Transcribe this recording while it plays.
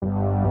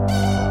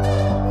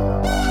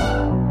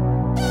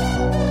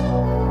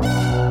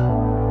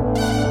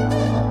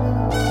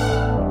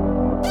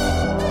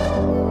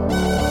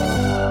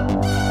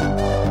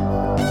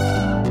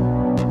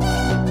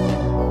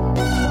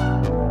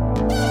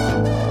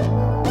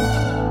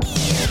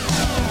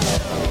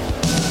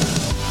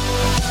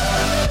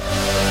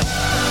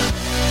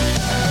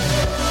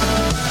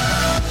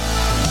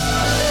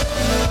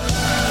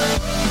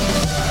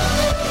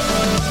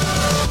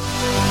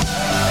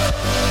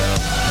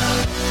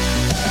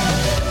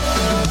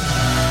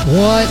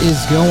What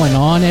is going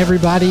on,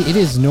 everybody? It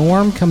is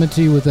Norm coming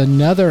to you with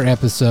another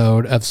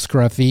episode of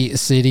Scruffy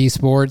City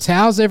Sports.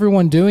 How's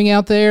everyone doing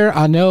out there?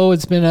 I know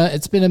it's been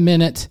a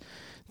minute.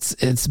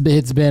 It's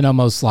been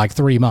almost like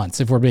 3 months,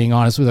 if we're being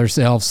honest with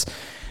ourselves.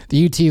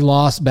 The UT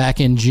loss back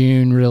in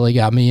June really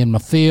got me in my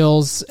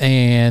feels,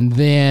 and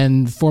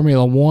then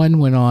Formula One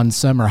went on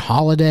summer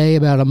holiday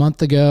about a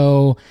month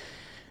ago,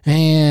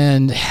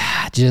 and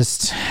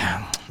just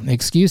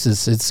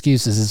excuses.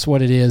 It's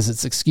what it is.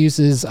 It's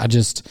excuses. I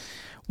just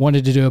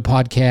wanted to do a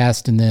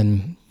podcast, and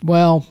then,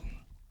 well,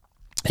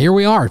 here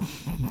we are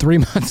 3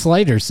 months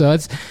later. So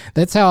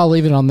that's how I'll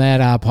leave it on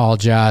that. I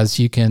apologize.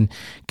 You can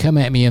come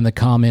at me in the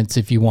comments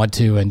if you want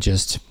to, and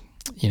just,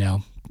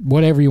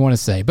 whatever you want to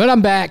say. But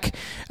I'm back.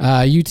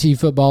 UT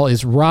football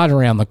is right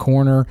around the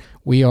corner.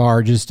 We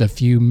are just a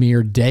few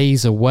mere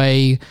days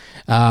away.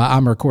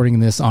 I'm recording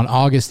this on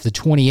August the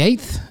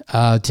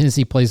 28th.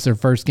 Tennessee plays their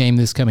first game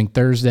this coming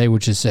Thursday,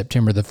 which is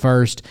September the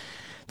 1st.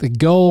 The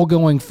goal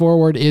going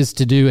forward is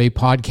to do a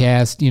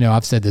podcast.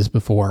 I've said this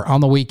before, on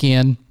the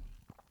weekend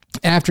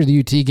after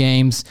the UT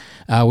games.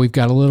 We've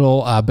got a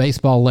little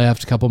baseball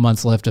left, a couple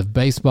months left of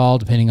baseball,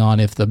 depending on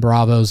if the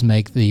Bravos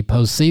make the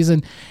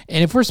postseason.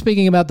 And if we're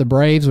speaking about the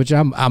Braves, which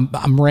I'm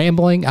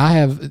rambling, I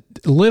have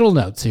little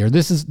notes here.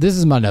 This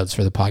is my notes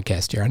for the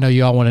podcast here. I know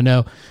you all want to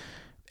know.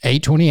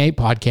 828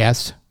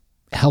 podcast.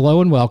 Hello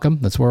and welcome.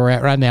 That's where we're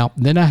at right now.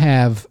 Then I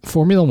have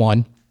Formula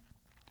One.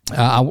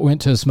 I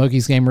went to a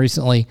Smokies game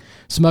recently.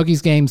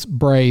 Smokies games,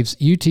 Braves,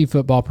 UT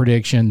football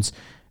predictions,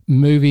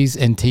 movies,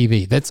 and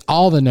TV. That's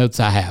all the notes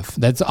I have.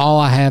 That's all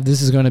I have.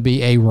 This is going to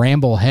be a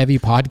ramble-heavy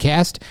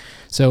podcast.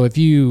 So if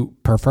you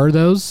prefer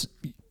those,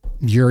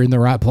 you're in the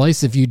right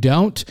place. If you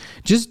don't,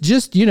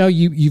 just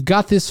you've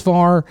got this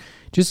far.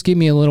 Just give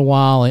me a little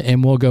while,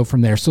 and we'll go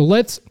from there. So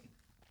let's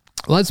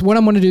what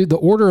I'm going to do. The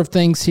order of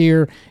things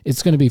here.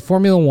 It's going to be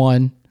Formula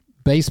One,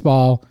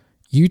 baseball,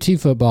 UT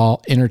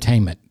football,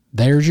 entertainment.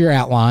 There's your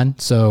outline.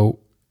 So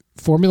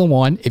Formula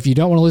One, if you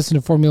don't want to listen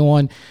to Formula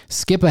One,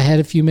 skip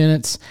ahead a few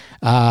minutes,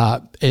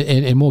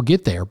 and we'll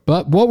get there.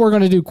 But what we're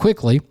going to do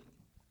quickly,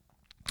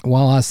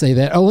 while I say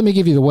that, let me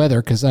give you the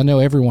weather, because I know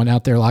everyone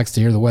out there likes to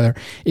hear the weather.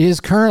 It is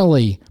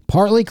currently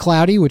partly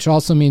cloudy, which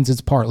also means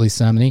it's partly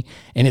sunny,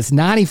 and it's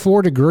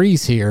 94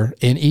 degrees here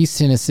in East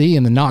Tennessee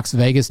in the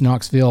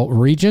Knoxville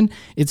region.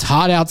 It's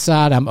hot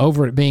outside. I'm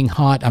over it being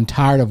hot. I'm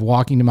tired of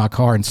walking to my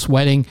car and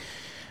sweating.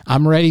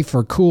 I'm ready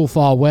for cool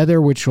fall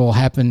weather, which will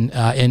happen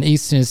in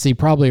East Tennessee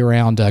probably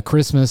around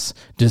Christmas,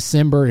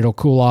 December. It'll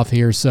cool off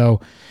here.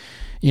 So,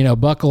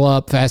 buckle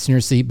up, fasten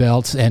your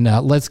seatbelts, and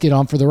let's get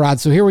on for the ride.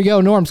 So here we go.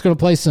 Norm's going to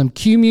play some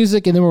cue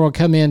music, and then we're going to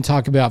come in,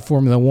 talk about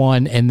Formula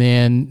One, and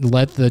then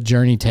let the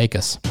journey take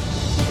us.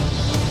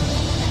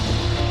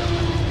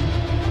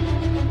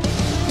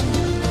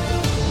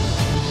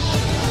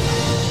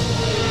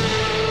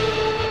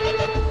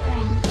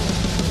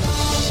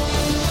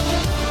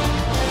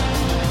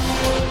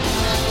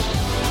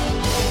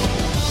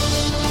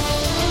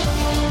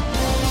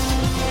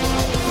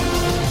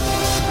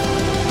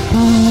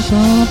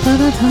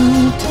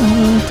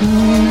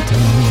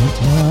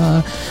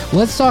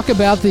 Let's talk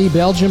about the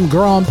Belgium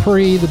Grand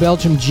Prix, the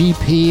Belgium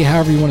GP,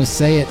 however you want to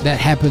say it. That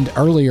happened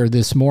earlier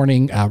this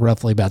morning,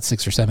 roughly about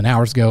 6 or 7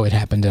 hours ago. It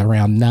happened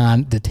around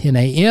 9 to 10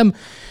 a.m.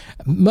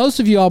 Most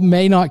of you all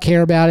may not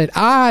care about it.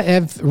 I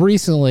have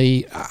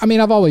recently,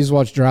 I've always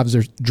watched Drive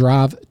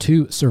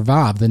to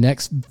Survive, the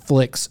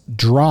Netflix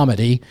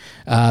dramedy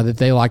that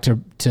they like to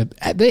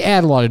they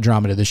add a lot of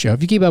drama to the show.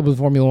 If you keep up with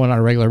Formula One on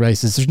a regular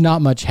basis, there's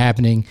not much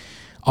happening.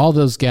 All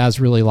those guys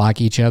really like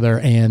each other,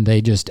 and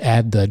they just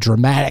add the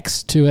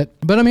dramatics to it.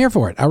 But I'm here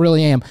for it. I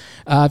really am.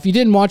 If you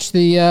didn't watch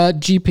the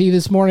GP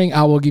this morning,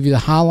 I will give you the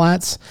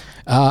highlights.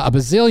 A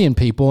bazillion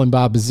people, and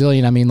by a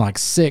bazillion, I mean like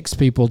 6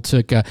 people,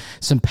 took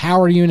some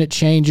power unit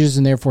changes,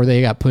 and therefore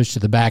they got pushed to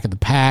the back of the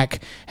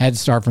pack, had to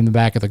start from the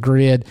back of the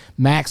grid.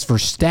 Max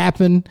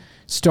Verstappen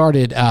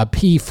started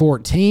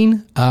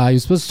P14. He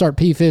was supposed to start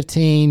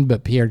P15,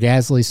 but Pierre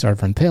Gasly started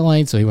from pit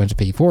lane, so he went to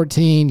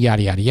P14,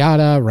 yada, yada,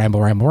 yada,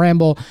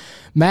 ramble.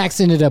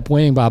 Max ended up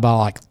winning by about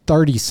like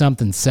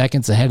 30-something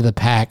seconds ahead of the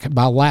pack.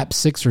 By lap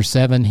 6 or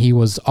 7, he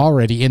was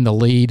already in the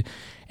lead,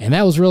 and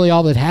that was really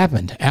all that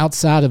happened.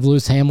 Outside of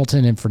Lewis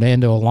Hamilton and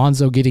Fernando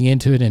Alonso getting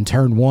into it in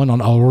turn 1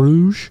 on Eau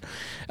Rouge,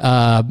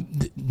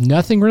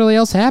 nothing really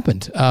else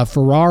happened.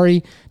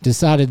 Ferrari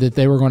decided that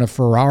they were going to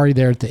Ferrari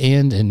there at the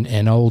end,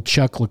 and old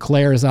Chuck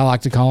Leclerc, as I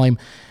like to call him,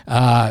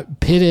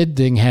 pitted,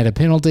 then had a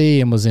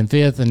penalty and was in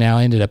 5th, and now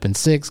ended up in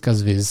 6th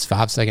because of his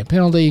 5-second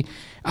penalty.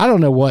 I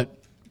don't know what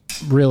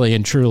really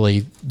and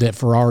truly that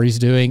Ferrari's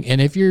doing, and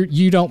if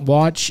you don't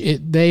watch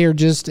it, they are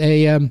just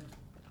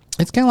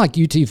it's kind of like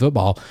UT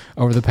football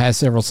over the past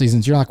several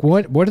seasons. You're like,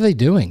 what are they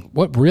doing?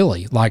 What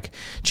really? Like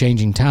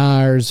changing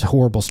tires,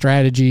 horrible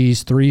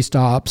strategies, 3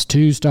 stops,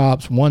 2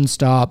 stops, 1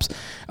 stops.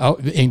 Oh,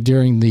 and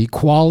during the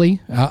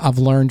quali, I've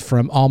learned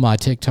from all my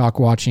TikTok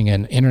watching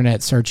and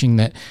internet searching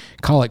that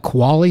call it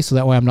quali, so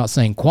that way I'm not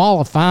saying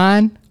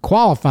qualifying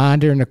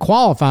during the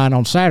qualifying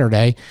on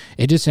Saturday.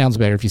 It just sounds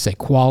better if you say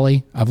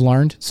quali, I've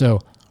learned. So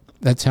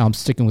That's how I'm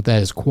sticking with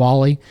that, is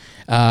quality.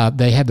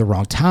 They had the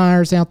wrong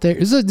tires out there.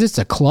 It's just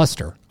a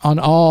cluster on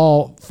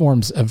all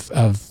forms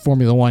of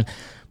Formula One.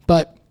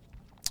 But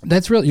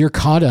that's really, you're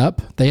caught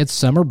up. They had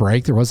summer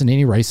break. There wasn't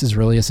any races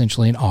really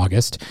essentially in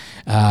August.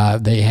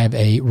 They have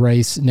a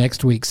race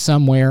next week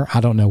somewhere. I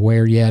don't know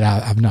where yet.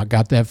 I've not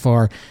got that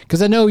far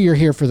because I know you're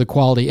here for the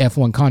quality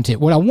F1 content.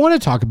 What I want to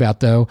talk about,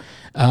 though,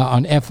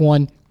 on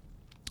F1,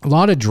 a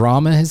lot of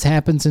drama has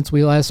happened since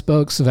we last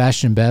spoke.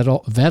 Sebastian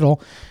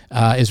Vettel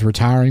is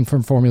retiring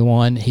from Formula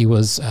One. He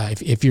was,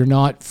 if you're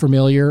not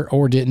familiar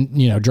or didn't,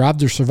 Drive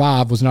to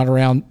Survive was not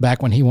around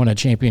back when he won a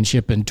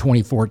championship in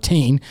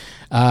 2014.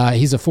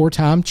 He's a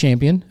 4-time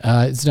champion.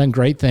 He's done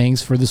great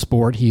things for the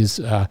sport. He's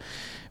a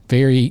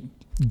very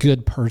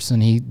good person.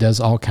 He does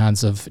all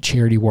kinds of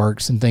charity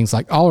works and things,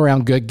 like all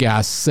around good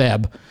guy.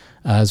 Seb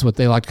is what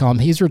they like to call him.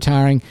 He's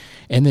retiring.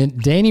 And then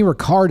Danny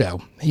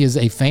Ricciardo, he is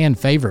a fan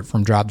favorite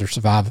from Drive to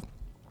Survive.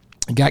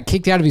 He got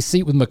kicked out of his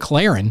seat with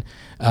McLaren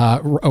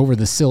over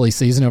the silly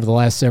season over the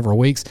last several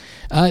weeks.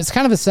 It's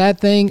kind of a sad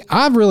thing.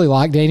 I really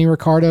like Danny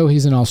Ricciardo.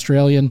 He's an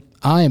Australian.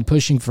 I am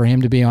pushing for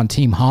him to be on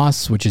Team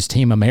Haas, which is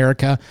Team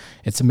America.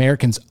 It's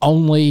Americans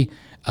only.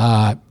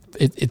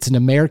 It's an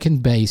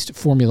American-based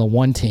Formula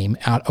One team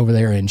out over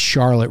there in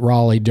Charlotte,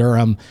 Raleigh,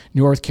 Durham,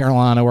 North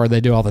Carolina, where they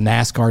do all the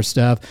NASCAR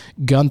stuff.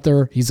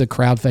 Gunther, he's a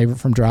crowd favorite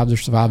from Drive to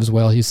Survive as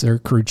well. He's their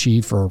crew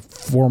chief or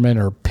foreman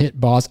or pit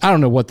boss. I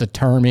don't know what the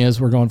term is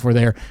we're going for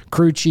there.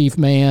 Crew chief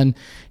man.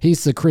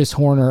 He's the Chris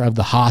Horner of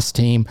the Haas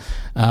team.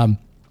 I'm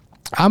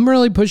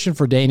really pushing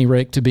for Danny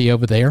Rick to be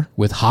over there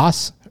with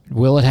Haas.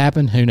 Will it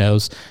happen? Who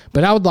knows?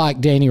 But I would like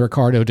Danny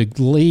Ricciardo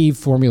to leave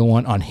Formula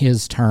One on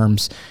his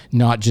terms,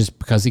 not just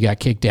because he got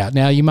kicked out.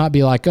 Now, you might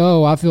be like,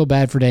 oh, I feel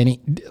bad for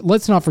Danny.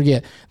 Let's not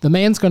forget, the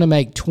man's going to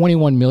make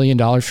 $21 million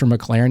from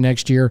McLaren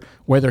next year,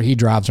 whether he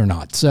drives or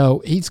not.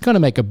 So he's going to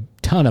make a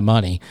ton of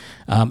money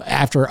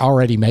after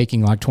already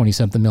making like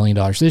 $20-something million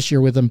this year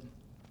with them.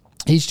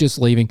 He's just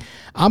leaving.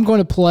 I'm going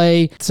to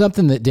play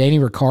something that Danny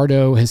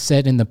Ricciardo has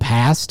said in the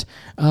past.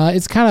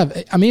 It's kind of,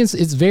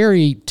 it's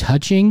very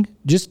touching.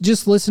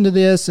 Just listen to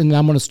this, and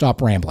I'm going to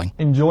stop rambling.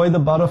 Enjoy the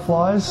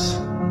butterflies.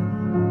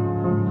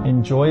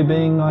 Enjoy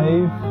being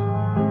naive.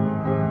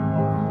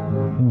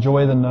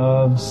 Enjoy the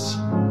nerves,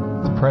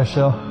 the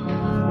pressure.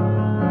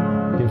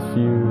 If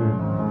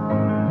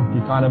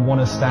you kind of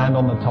want to stand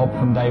on the top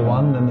from day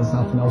one, then there's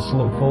nothing else to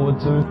look forward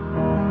to.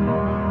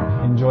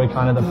 Enjoy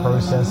kind of the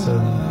process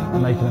of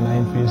making a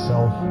name for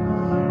yourself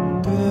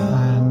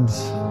and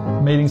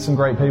meeting some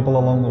great people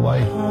along the way.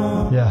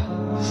 Yeah,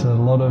 there's a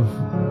lot of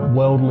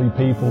worldly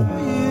people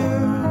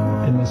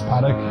in this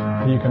paddock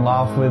who you can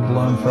laugh with,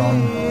 learn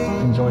from,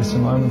 enjoy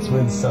some moments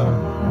with. So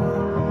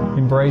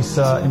embrace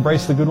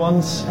the good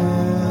ones,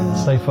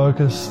 stay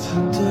focused,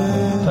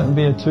 don't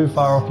veer too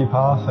far off your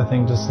path. I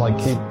think just like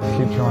keep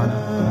trying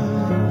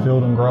to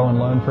build and grow and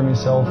learn from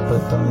yourself,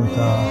 but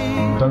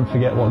don't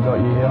forget what got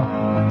you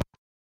here.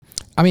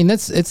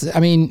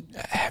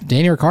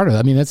 Danny Ricciardo,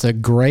 that's a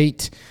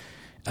great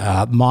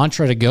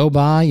mantra to go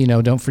by.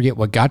 Don't forget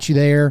what got you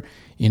there.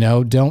 You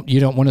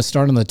don't want to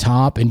start on the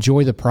top.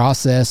 Enjoy the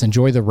process,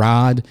 enjoy the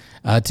ride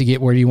to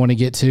get where you want to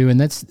get to.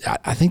 And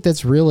I think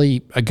that's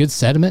really a good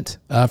sentiment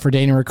for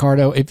Danny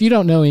Ricciardo. If you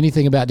don't know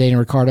anything about Danny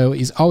Ricciardo,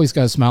 he's always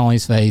got a smile on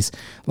his face.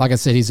 Like I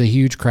said, he's a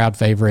huge crowd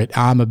favorite.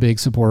 I'm a big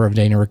supporter of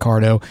Danny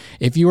Ricciardo.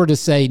 If you were to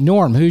say,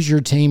 Norm, who's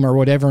your team or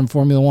whatever in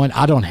Formula One?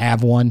 I don't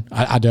have one.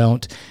 I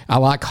don't. I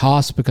like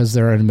Haas because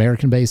they're an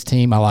American-based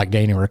team. I like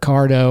Danny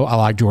Ricciardo. I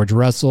like George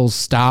Russell's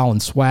style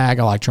and swag.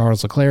 I like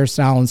Charles Leclerc's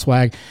style and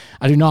swag.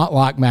 I do not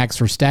like Max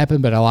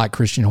Verstappen, but I like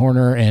Christian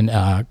Horner and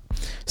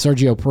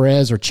Sergio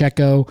Perez or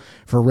Checo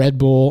for Red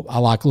Bull. I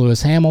like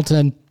Lewis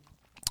Hamilton.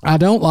 I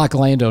don't like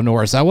Lando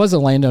Norris. I was a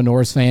Lando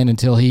Norris fan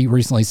until he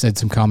recently said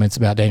some comments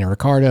about Danny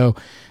Ricciardo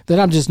that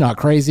I'm just not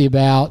crazy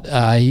about.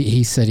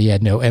 He said he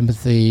had no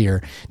empathy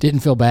or didn't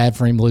feel bad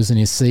for him losing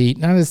his seat.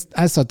 And I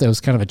just thought that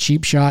was kind of a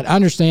cheap shot. I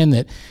understand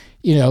that,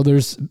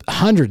 there's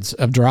hundreds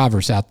of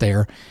drivers out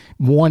there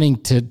wanting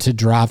to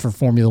drive for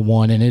Formula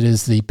One, and it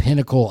is the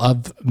pinnacle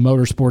of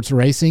motorsports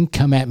racing.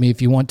 Come at me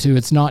if you want to.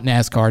 It's not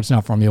NASCAR. It's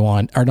not Formula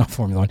One.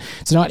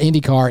 It's not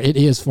IndyCar. It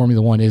is Formula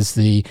One. Is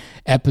the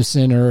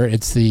epicenter.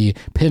 It's the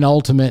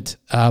penultimate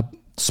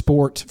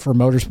sport for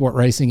motorsport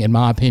racing, in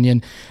my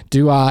opinion.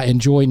 Do I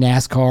enjoy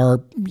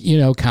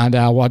NASCAR? Kind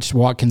of. I watched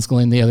Watkins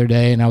Glen the other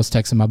day, and I was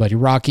texting my buddy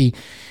Rocky.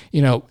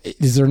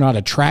 Is there not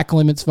a track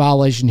limits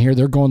violation here?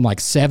 They're going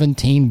like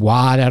 17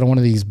 wide out of one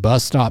of these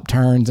bus stop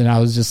turns, and I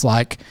was just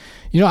like,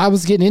 I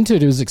was getting into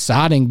it. It was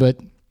exciting, but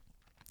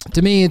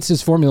to me, it's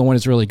just Formula One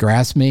has really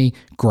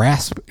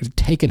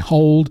taken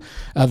hold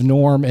of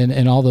Norm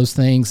and all those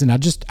things, and I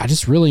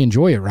just really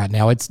enjoy it right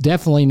now. It's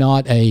definitely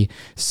not a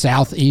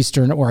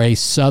southeastern or a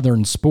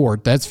southern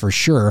sport, that's for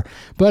sure.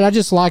 But I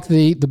just like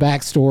the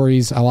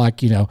backstories. I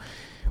like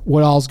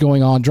what all's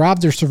going on. Drive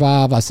to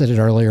Survive, I said it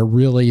earlier,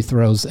 really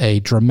throws a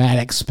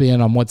dramatic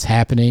spin on what's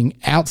happening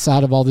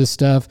outside of all this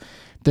stuff.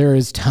 There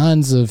is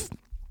tons of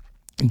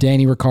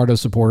Danny Ricciardo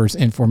supporters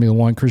in Formula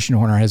One. Christian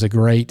Horner has a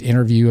great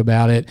interview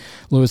about it.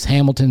 Lewis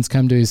Hamilton's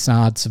come to his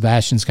side.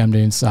 Sebastian's come to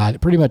his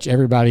side. Pretty much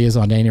everybody is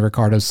on Danny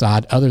Ricciardo's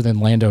side other than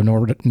Lando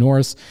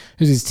Norris,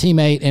 who's his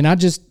teammate. And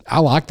I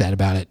like that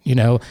about it.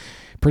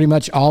 Pretty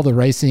much all the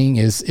racing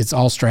it's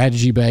all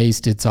strategy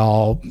based. It's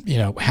all,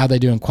 how they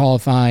do in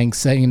qualifying,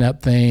 setting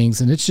up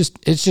things. And it's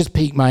just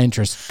piqued my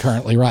interest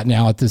currently right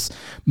now at this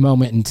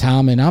moment in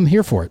time. And I'm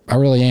here for it. I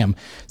really am.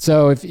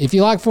 So if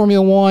you like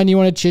Formula One, you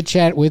want to chit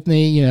chat with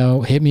me,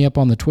 hit me up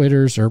on the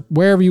Twitters or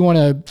wherever you want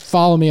to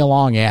follow me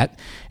along at,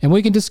 and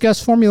we can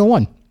discuss Formula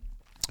One.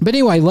 But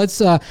anyway,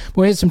 we'll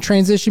hit some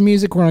transition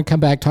music. We're going to come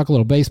back, talk a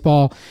little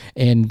baseball,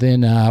 and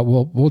then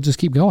we'll just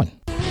keep going.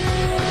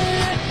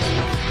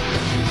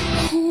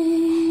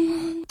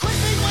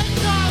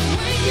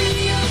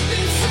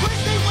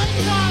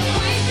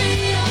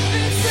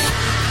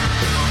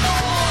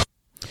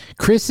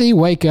 Chrissy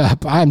Wake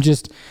Up. I'm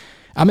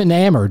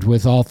enamored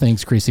with all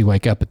things Chrissy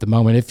Wake Up at the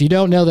moment. If you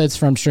don't know, that's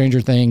from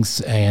Stranger Things,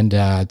 and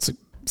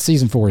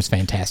season 4 is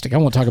fantastic. I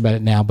won't talk about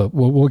it now, but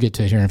we'll get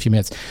to it here in a few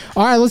minutes.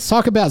 All right, let's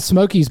talk about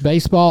Smokies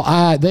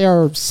baseball. They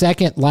are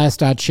second,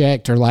 last I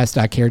checked, or last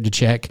I cared to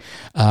check,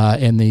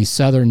 in the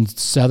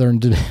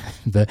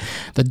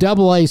the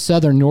AA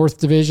Southern North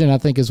Division, I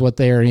think is what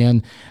they are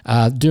in.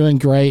 Doing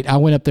great. I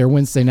went up there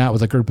Wednesday night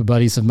with a group of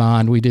buddies of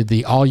mine. We did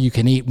the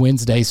all-you-can-eat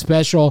Wednesday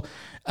special.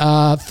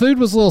 Food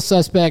was a little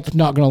suspect,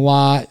 not going to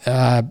lie.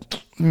 I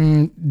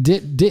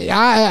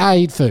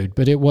eat food,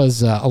 but it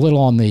was a little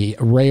on the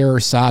rare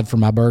side for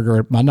my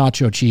burger, my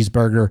nacho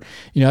cheeseburger.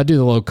 I do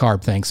the low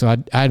carb thing, so I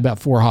had about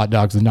 4 hot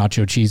dogs with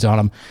nacho cheese on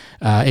them.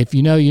 If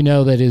you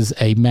know that is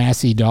a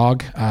Massey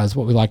dog, is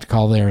what we like to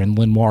call there in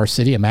Lenoir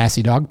City, a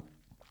Massey dog.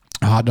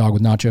 A hot dog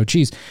with nacho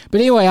cheese.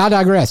 But anyway, I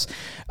digress.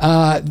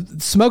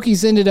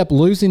 Smokies ended up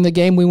losing the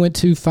game. We went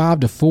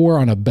 5-4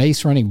 on a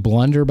base running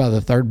blunder by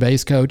the third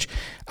base coach.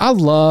 I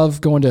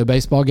love going to a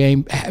baseball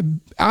game.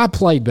 I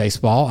played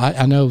baseball.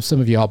 I know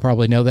some of y'all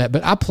probably know that,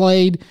 but I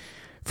played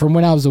from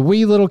when I was a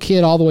wee little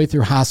kid all the way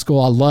through high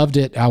school. I loved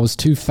it. I was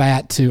too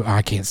fat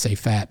I can't say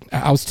fat.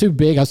 I was too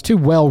big. I was too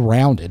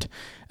well-rounded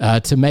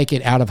to make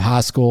it out of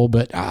high school,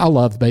 but I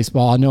love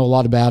baseball. I know a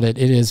lot about it.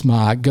 It is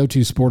my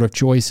go-to sport of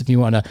choice if you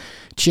want to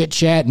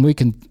chit-chat, and we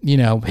can,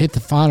 hit the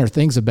finer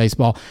things of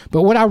baseball.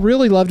 But what I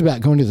really loved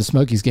about going to the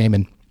Smokies game,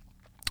 and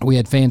we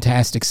had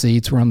fantastic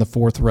seats. We're on the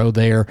 4th row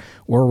there.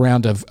 We're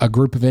around a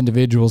group of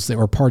individuals that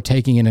were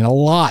partaking in a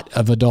lot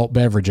of adult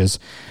beverages.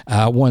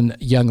 One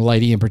young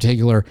lady in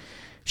particular,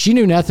 she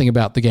knew nothing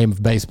about the game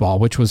of baseball,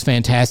 which was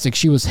fantastic.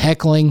 She was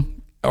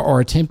heckling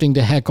or attempting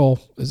to heckle.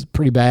 It was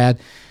pretty bad.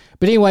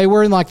 But anyway,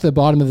 we're in like the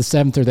bottom of the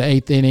 7th or the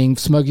 8th inning.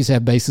 Smokies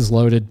have bases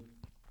loaded.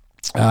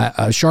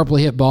 A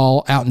sharply hit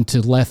ball out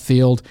into left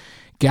field.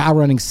 Guy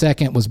running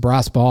second was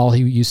Bryce Ball.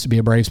 He used to be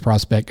a Braves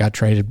prospect, got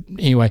traded.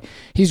 Anyway,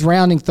 he's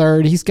rounding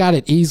third. He's got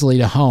it easily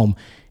to home.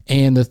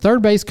 And the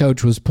third base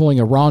coach was pulling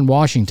a Ron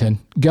Washington.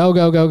 Go,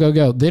 go, go, go,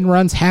 go. Then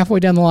runs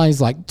halfway down the line.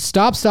 He's like,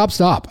 stop, stop,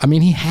 stop. I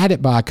mean, he had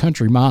it by a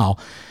country mile.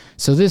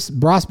 So this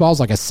Bryce Ball's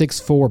like a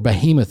 6'4"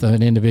 behemoth of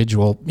an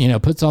individual,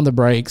 puts on the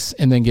brakes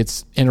and then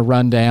gets in a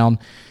rundown.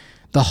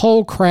 The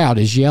whole crowd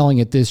is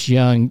yelling at this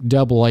young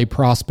AA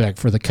prospect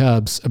for the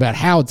Cubs about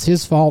how it's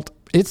his fault.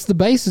 It's the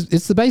base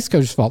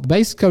coach's fault. The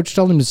base coach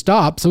told him to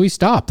stop, so he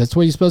stopped. That's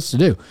what he's supposed to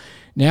do.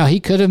 Now, he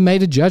could have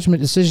made a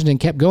judgment decision and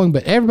kept going,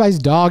 but everybody's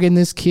dogging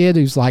this kid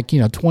who's like,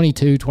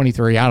 22,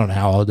 23, I don't know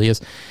how old he is,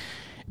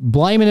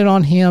 blaming it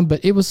on him,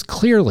 but it was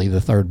clearly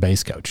the third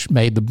base coach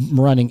made the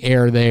running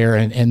error there,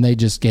 and they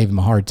just gave him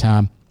a hard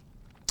time.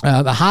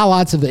 The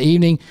highlights of the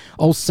evening,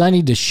 old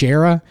Sonny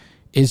DeShera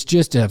is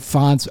just a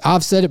fun.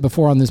 I've said it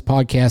before on this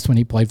podcast when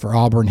he played for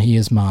Auburn. He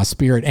is my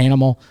spirit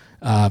animal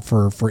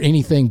for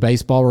anything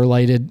baseball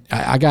related.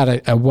 I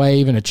got a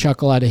wave and a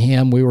chuckle out of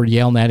him. We were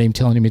yelling at him,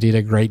 telling him he did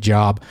a great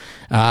job.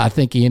 I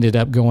think he ended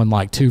up going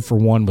like 2 for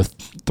 1 with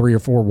 3 or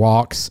 4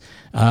 walks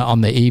on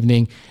the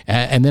evening.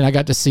 And then I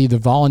got to see the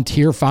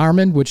volunteer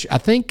fireman, which I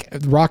think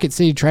Rocket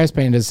City Trash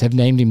Pandas have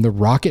named him the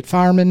Rocket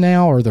Fireman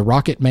now, or the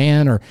Rocket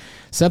Man, or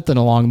something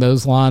along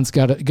those lines.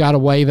 Got a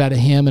wave out of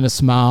him and a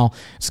smile.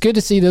 It's good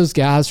to see those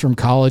guys from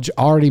college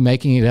already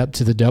making it up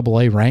to the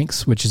AA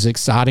ranks, which is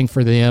exciting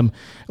for them.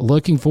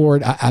 Looking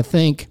forward, I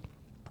think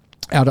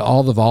out of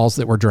all the Vols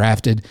that were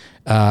drafted,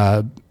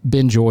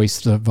 Ben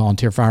Joyce, the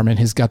volunteer fireman,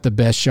 has got the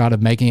best shot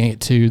of making it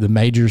to the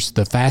majors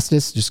the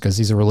fastest, just because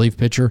he's a relief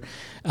pitcher.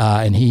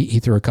 And he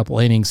threw a couple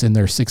innings in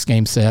their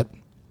 6-game set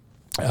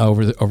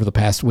over the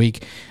past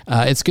week.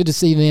 It's good to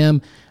see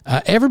them.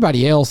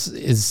 Everybody else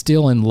is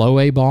still in low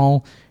A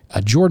ball.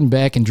 Jordan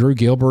Beck and Drew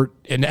Gilbert,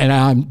 and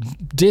I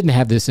didn't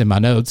have this in my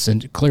notes,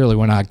 and clearly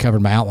when I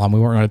covered my outline, we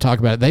weren't going to talk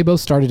about it. They both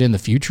started in the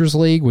Futures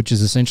League, which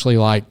is essentially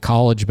like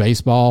college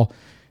baseball.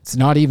 It's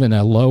not even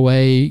a low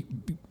A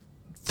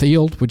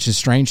field, which is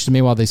strange to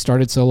me why they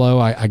started so low.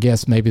 I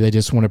guess maybe they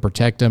just want to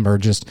protect them or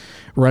just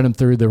run them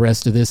through the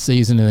rest of this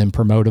season and then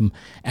promote them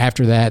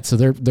after that. So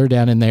they're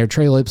down in there.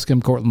 Trey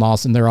Lipscomb, Cortland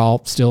Lawson, they're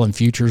all still in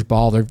futures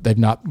ball. They've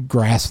not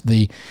grasped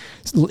the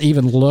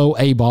even low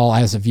A ball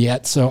as of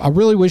yet. So I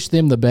really wish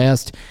them the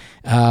best.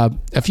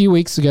 A few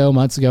months ago,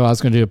 I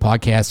was going to do a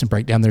podcast and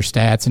break down their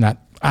stats, and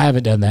I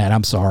haven't done that.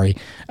 I'm sorry.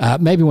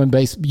 Maybe when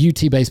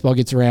UT baseball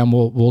gets around,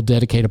 we'll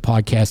dedicate a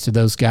podcast to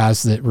those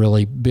guys that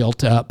really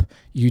built up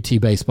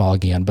UT baseball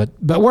again. But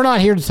we're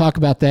not here to talk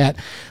about that.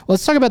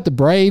 Let's talk about the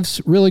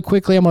Braves really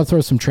quickly. I'm going to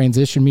throw some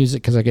transition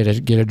music because I got to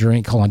get a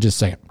drink. Hold on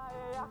just a second.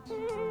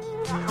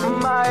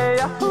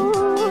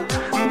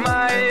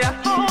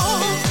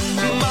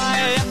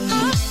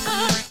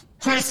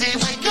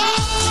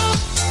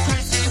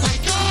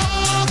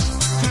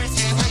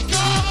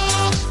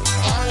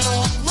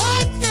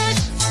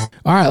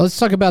 All right, let's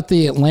talk about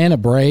the Atlanta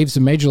Braves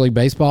in Major League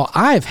Baseball.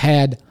 I've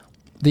had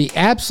the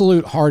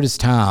absolute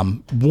hardest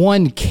time,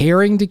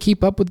 caring to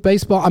keep up with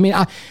baseball. I mean,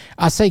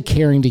 I say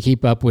caring to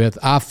keep up with.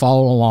 I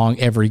follow along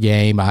every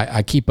game.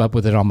 I keep up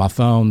with it on my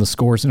phone, the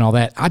scores and all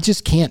that. I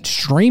just can't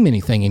stream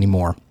anything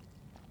anymore.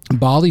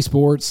 Bally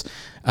Sports,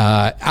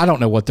 I don't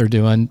know what they're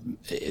doing.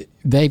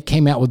 They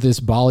came out with this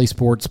Bally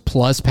Sports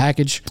Plus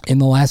package in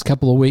the last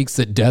couple of weeks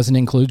that doesn't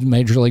include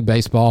Major League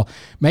Baseball.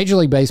 Major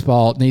League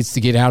Baseball needs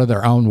to get out of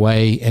their own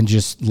way and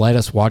just let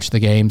us watch the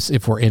games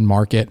if we're in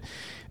market.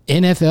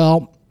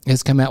 NFL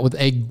has come out with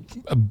a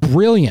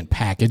brilliant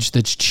package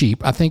that's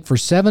cheap. I think for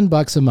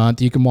 $7 a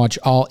month, you can watch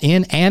all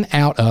in and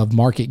out of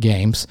market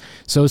games.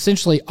 So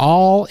essentially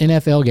all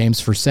NFL games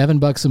for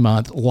 $7 a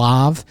month,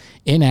 live,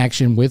 in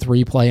action, with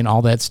replay and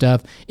all that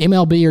stuff.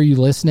 MLB, are you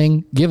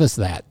listening? Give us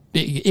that.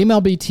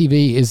 MLB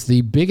TV is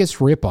the biggest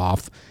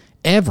ripoff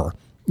ever.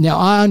 Now,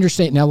 I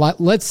understand. Now,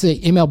 let's say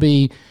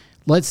MLB,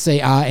 let's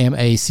say I am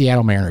a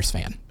Seattle Mariners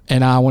fan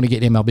and I want to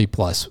get MLB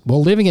Plus.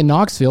 Well, living in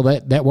Knoxville,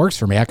 that works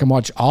for me. I can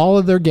watch all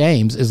of their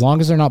games as long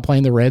as they're not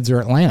playing the Reds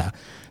or Atlanta.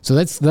 So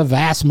that's the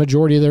vast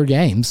majority of their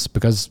games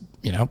because,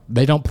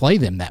 they don't play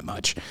them that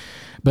much.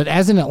 But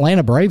as an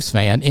Atlanta Braves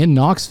fan in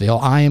Knoxville,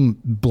 I am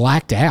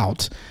blacked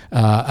out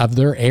of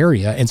their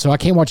area, and so I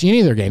can't watch any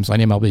of their games on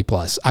MLB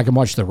Plus. I can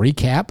watch the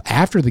recap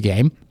after the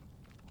game,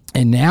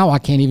 and now I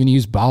can't even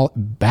use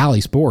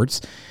Bally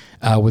Sports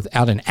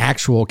without an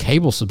actual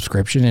cable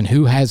subscription, and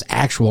who has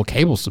actual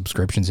cable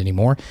subscriptions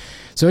anymore?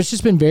 So it's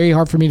just been very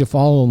hard for me to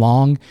follow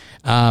along.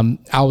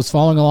 I was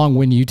following along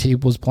when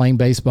UT was playing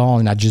baseball,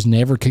 and I just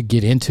never could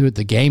get into it.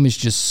 The game is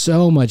just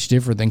so much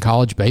different than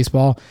college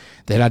baseball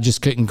that I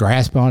just couldn't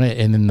grasp on it.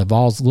 And then the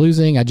Vols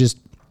losing,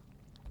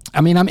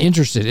 I'm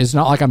interested. It's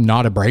not like I'm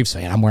not a Braves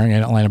fan. I'm wearing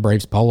an Atlanta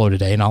Braves polo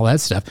today and all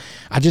that stuff.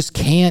 I just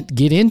can't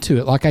get into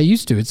it like I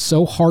used to. It's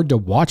so hard to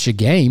watch a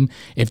game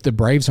if the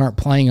Braves aren't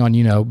playing on,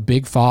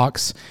 Big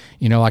Fox,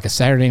 like a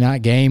Saturday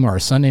night game or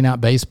a Sunday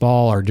night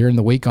baseball or during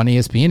the week on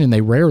ESPN, and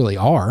they rarely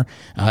are.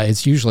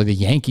 It's usually the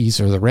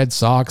Yankees or the Red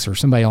Sox or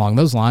somebody along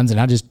those lines, and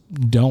I just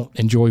don't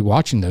enjoy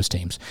watching those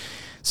teams.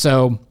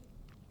 So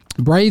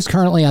Braves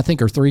currently, I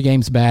think, are 3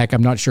 games back.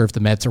 I'm not sure if the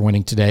Mets are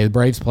winning today. The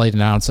Braves play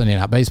tonight on Sunday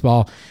Night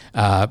Baseball.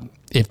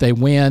 If they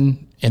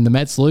win and the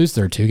Mets lose,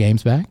 they're 2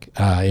 games back.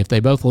 If they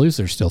both lose,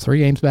 they're still 3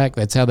 games back.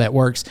 That's how that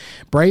works.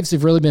 Braves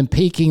have really been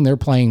peaking. They're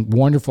playing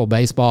wonderful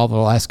baseball for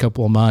the last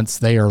couple of months.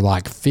 They are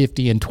like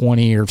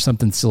 50-20 or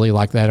something silly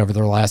like that over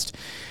their last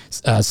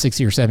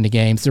 60 or 70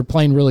 games. They're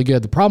playing really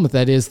good. The problem with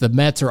that is the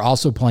Mets are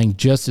also playing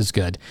just as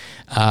good.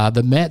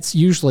 The Mets,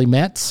 usually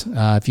Mets,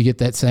 if you get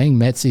that saying,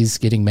 Metsies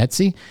getting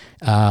Metsy.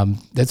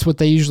 That's what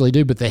they usually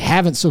do, but they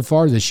haven't so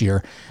far this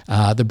year.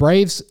 The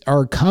Braves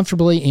are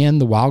comfortably in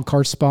the wild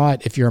card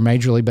spot. If you're a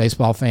Major League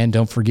Baseball fan,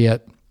 don't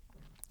forget,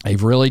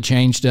 they've really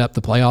changed up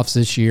the playoffs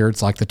this year.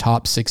 It's like the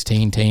top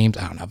 16 teams.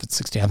 I don't know if it's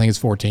 16. I think it's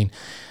 14.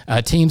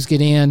 Teams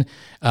get in.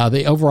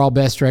 The overall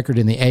best record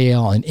in the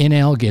AL and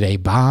NL get a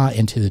bye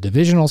into the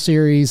divisional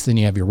series. Then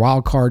you have your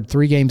wild card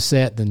 3-game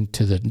set, then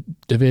to the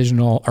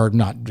divisional, or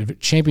not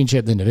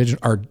championship, then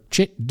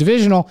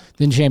divisional,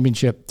 then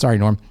championship. Sorry,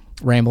 Norm,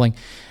 rambling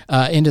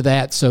into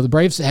that. So the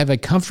Braves have a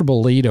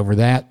comfortable lead over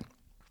that.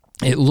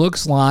 It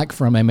looks like,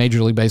 from a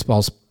Major League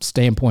Baseball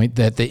standpoint,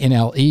 that the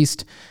NL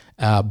East,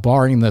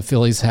 barring the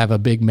Phillies have a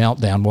big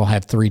meltdown, we'll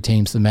have 3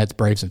 teams, the Mets,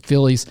 Braves, and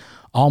Phillies,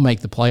 all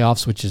make the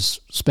playoffs, which is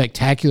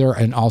spectacular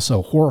and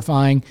also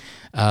horrifying.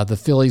 The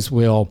Phillies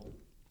will,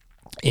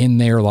 in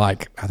their, I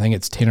think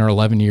it's 10 or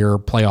 11 year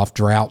playoff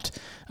drought,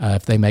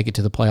 if they make it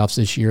to the playoffs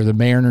this year. The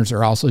Mariners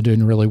are also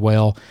doing really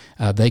well.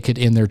 They could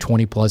end their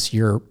 20-plus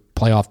year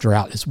playoff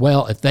drought as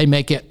well if they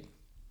make it.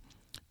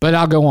 But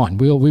I'll go on.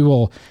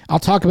 I'll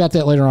talk about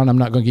that later on. I'm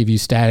not going to give you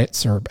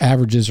stats or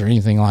averages or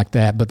anything like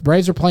that. But the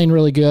Braves are playing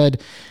really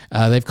good.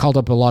 They've called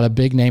up a lot of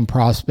big-name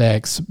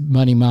prospects.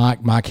 Money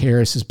Mike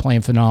Harris is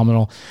playing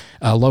phenomenal.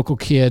 A local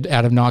kid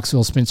out of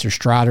Knoxville, Spencer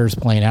Strider, is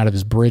playing out of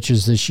his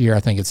britches this year. I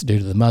think it's due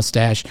to the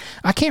mustache.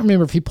 I can't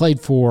remember if he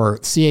played for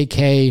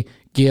CAK,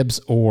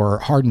 Gibbs, or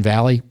Hardin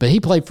Valley, but he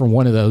played for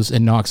one of those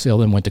in Knoxville,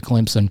 then went to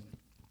Clemson.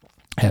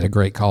 Had a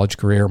great college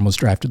career and was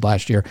drafted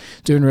last year.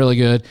 Doing really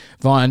good.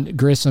 Vaughn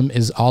Grissom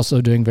is also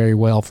doing very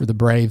well for the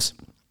Braves.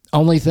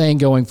 Only thing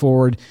going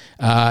forward,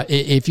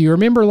 if you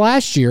remember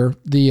last year,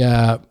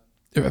 I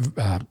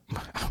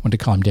want to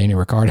call him Danny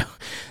Ricciardo,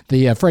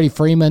 the Freddie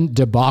Freeman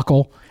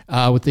debacle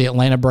with the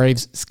Atlanta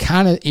Braves, is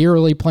kind of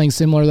eerily playing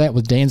similar to that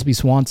with Dansby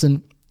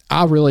Swanson.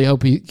 I really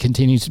hope he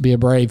continues to be a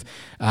Brave.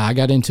 I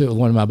got into it with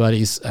one of my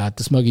buddies at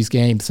the Smokies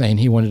game saying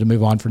he wanted to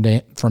move on from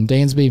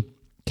Dansby.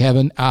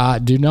 Kevin, I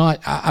do not.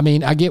 I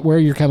mean, I get where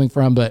you're coming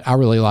from, but I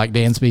really like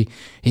Dansby.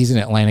 He's an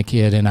Atlanta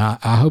kid, and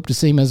I hope to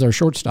see him as our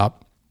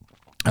shortstop.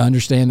 I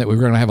understand that we're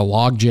going to have a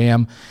log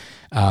jam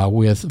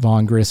with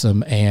Vaughn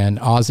Grissom and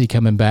Ozzie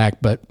coming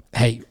back, but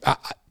hey,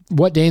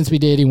 what Dansby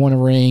did, he won a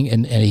ring,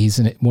 and he's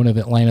one of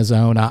Atlanta's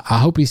own. I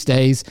hope he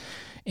stays,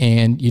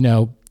 and,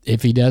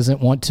 if he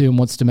doesn't want to and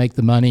wants to make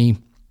the money,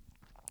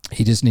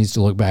 he just needs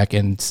to look back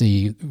and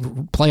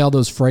play all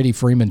those Freddie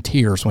Freeman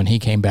tears when he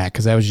came back,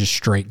 because that was just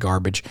straight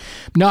garbage.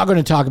 I'm not going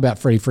to talk about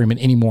Freddie Freeman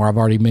anymore. I've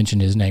already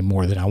mentioned his name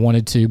more than I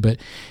wanted to. But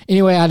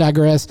anyway, I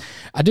digress.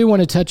 I do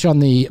want to touch on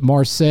the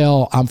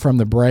Marcell, I'm from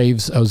the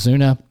Braves,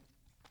 Ozuna.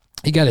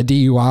 He got a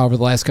DUI over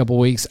the last couple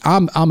of weeks.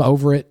 I'm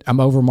over it. I'm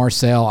over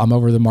Marcell. I'm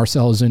over the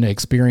Marcell Ozuna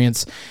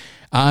experience.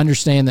 I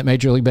understand that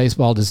Major League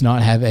Baseball does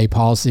not have a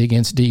policy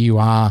against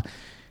DUI.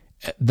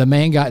 The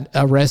man got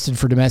arrested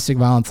for domestic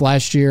violence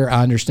last year.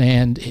 I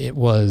understand it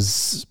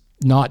was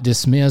not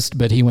dismissed,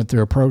 but he went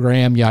through a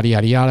program, yada,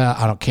 yada, yada.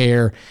 I don't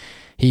care.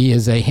 He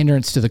is a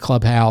hindrance to the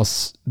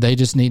clubhouse. They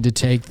just need to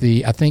take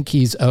I think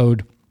he's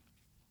owed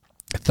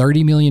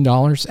 $30 million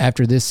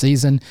after this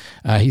season.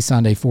 He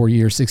signed a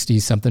 4-year,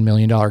 $60-something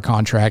million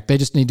contract. They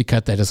just need to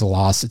cut that as a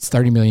loss. It's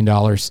 $30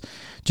 million.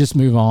 Just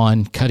move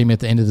on, cut him at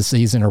the end of the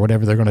season or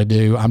whatever they're going to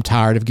do. I'm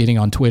tired of getting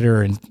on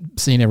Twitter and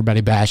seeing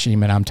everybody bashing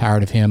him, and I'm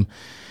tired of him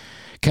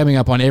coming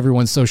up on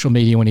everyone's social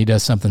media when he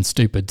does something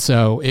stupid.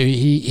 So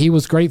he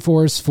was great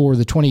for us for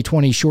the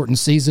 2020 shortened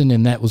season,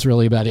 and that was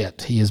really about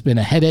it. He has been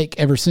a headache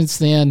ever since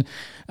then.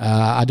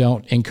 I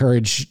don't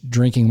encourage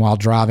drinking while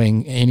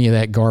driving, any of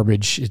that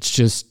garbage. It's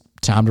just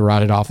time to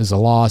write it off as a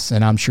loss,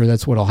 and I'm sure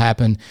that's what will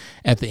happen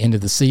at the end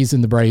of the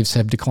season. The Braves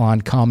have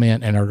declined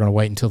comment and are going to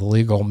wait until the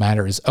legal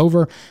matter is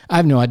over. I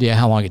have no idea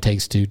how long it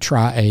takes to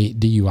try a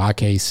DUI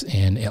case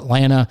in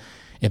Atlanta.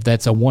 If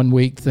that's a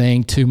 1-week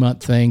thing,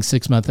 2-month thing,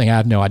 6-month thing, I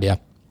have no idea.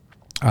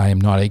 I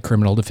am not a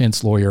criminal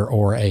defense lawyer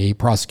or a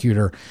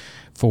prosecutor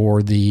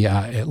for the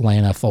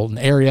Atlanta Fulton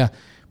area.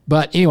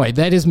 But anyway,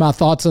 that is my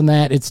thoughts on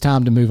that. It's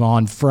time to move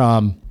on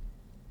from,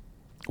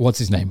 what's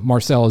his name?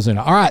 Marcell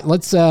Ozuna. All right,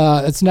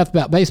 that's enough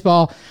about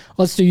baseball.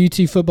 Let's do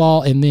UT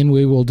football, and then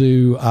we will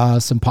do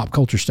some pop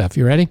culture stuff.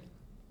 You ready?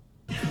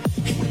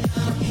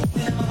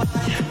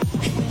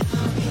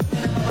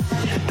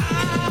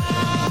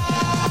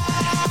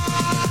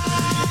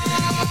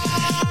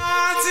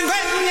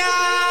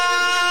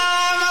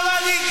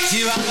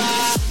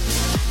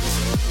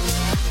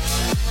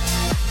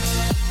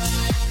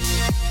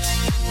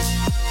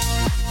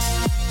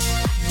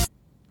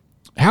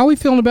 How are we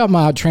feeling about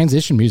my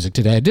transition music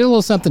today? I did a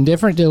little something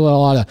different, did a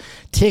lot of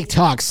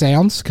TikTok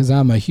sounds because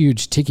I'm a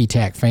huge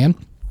Tiki-Tac fan.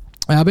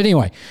 But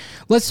anyway,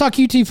 let's talk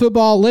UT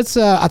football.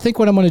 I think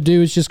what I'm going to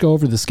do is just go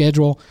over the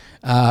schedule.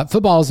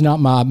 Football is not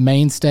my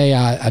mainstay.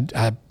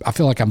 I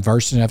feel like I'm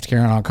versed enough to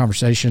carry on a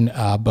conversation.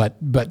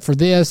 But for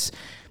this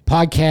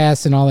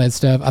podcast and all that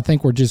stuff, I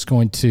think we're just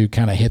going to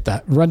kind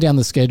of run down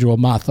the schedule,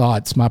 my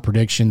thoughts, my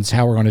predictions,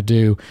 how we're going to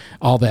do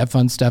all that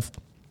fun stuff.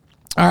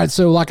 All right,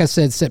 so like I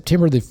said,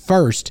 September the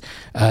 1st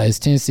is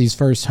Tennessee's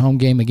first home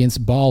game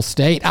against Ball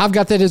State. I've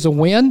got that as a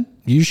win.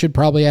 You should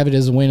probably have it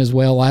as a win as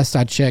well. Last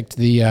I checked,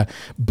 the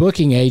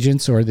booking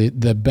agents or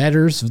the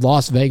bettors,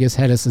 Las Vegas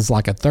had us as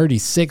like a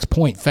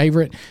 36-point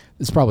favorite.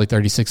 It's probably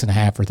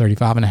 36.5 or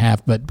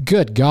 35.5, but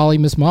good golly,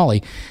 Miss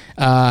Molly.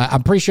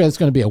 I'm pretty sure it's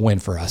going to be a win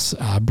for us.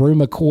 Brew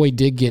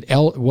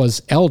McCoy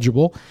was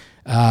eligible.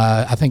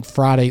 I think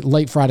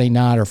late Friday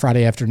night or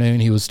Friday afternoon,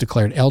 he was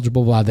declared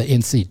eligible by the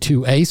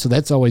NC2A, so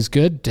that's always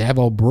good to have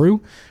old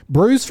Brew.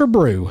 Brews for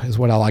Brew is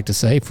what I like to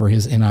say for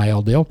his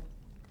NIL deal.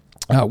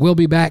 We'll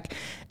be back.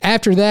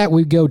 After that,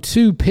 we go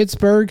to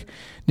Pittsburgh.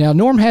 Now,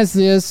 Norm has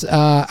this.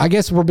 I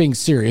guess we're being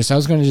serious. I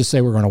was going to just say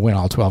we're going to win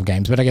all 12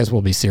 games, but I guess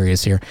we'll be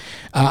serious here.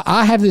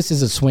 I have this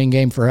as a swing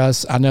game for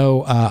us. I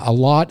know a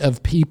lot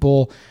of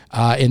people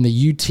in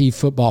the UT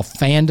football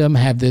fandom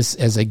have this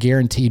as a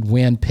guaranteed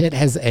win. Pitt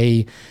has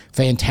a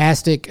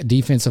fantastic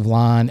defensive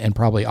line and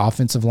probably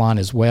offensive line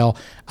as well.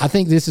 I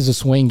think this is a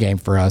swing game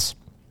for us.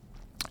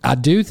 I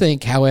do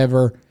think,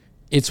 however,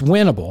 it's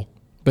winnable.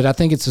 But I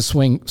think it's a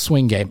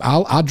swing game.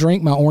 I'll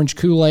drink my orange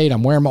Kool-Aid.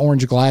 I'm wearing my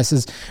orange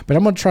glasses. But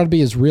I'm going to try to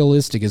be as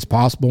realistic as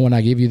possible when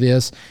I give you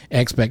this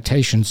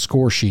expectation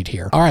score sheet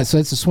here. All right, so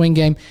it's a swing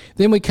game.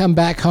 Then we come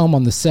back home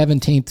on the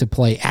 17th to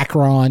play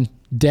Akron.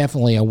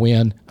 Definitely a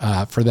win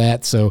for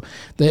that. So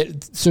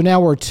now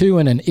we're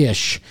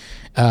 2-ish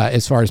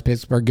as far as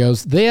Pittsburgh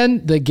goes.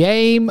 Then the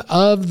game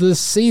of the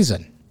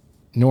season,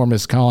 Norm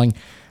is calling.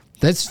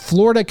 That's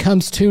Florida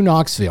comes to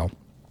Knoxville.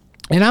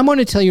 And I'm going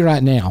to tell you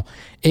right now,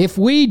 if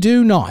we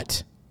do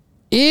not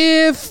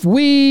beat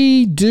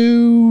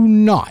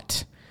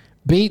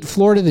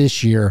Florida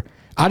this year,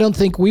 I don't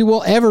think we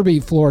will ever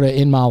beat Florida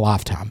in my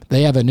lifetime.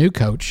 They have a new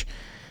coach.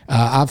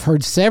 I've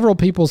heard several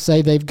people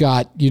say they've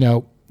got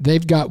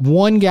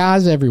one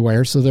guys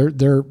everywhere, so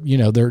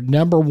their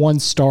number one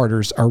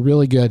starters are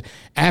really good.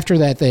 After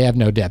that, they have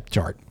no depth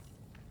chart.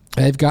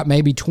 They've got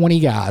maybe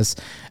 20 guys,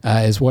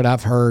 is what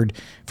I've heard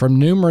from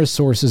numerous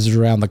sources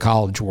around the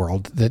college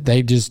world, that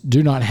they just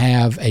do not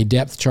have a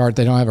depth chart.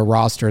 They don't have a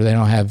roster. They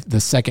don't have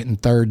the second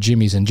and third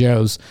Jimmys and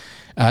Joes.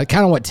 Kind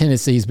of what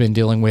Tennessee's been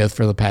dealing with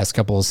for the past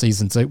couple of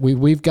seasons.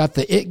 We've got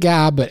the it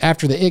guy, but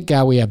after the it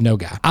guy, we have no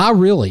guy.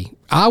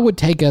 I would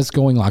take us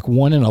going like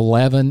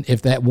 1-11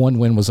 if that one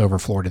win was over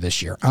Florida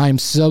this year. I am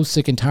so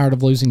sick and tired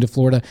of losing to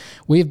Florida.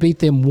 We have beat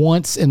them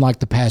once in like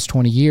the past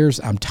 20 years.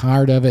 I'm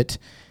tired of it.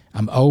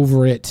 I'm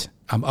over it.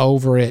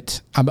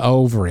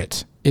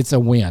 It's a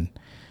win.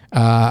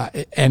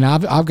 And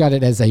I've got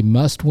it as a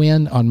must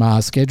win on my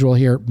schedule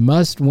here.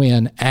 Must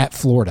win at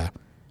Florida.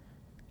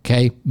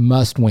 Okay,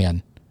 must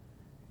win.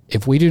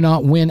 If we do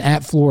not win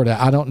at Florida,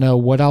 I don't know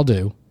what I'll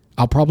do.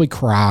 I'll probably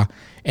cry,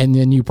 and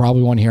then you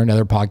probably won't hear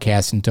another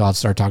podcast until I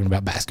start talking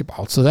about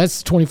basketball. So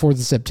that's the 24th of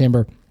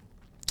September.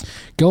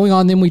 Going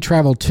on, then we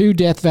travel to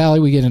Death Valley.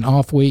 We get an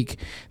off week.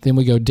 Then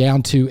we go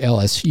down to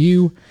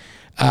LSU.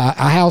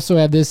 I also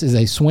have this as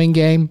a swing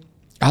game.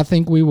 I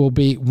think we will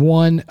beat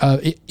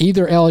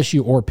either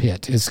LSU or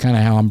Pitt is kind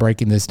of how I'm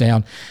breaking this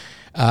down.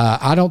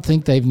 I don't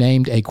think they've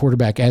named a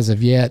quarterback as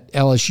of yet.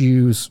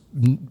 LSU's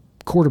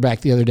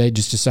quarterback the other day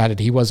just decided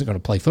he wasn't going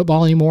to play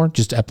football anymore,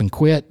 just up and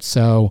quit.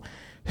 So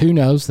who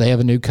knows? They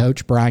have a new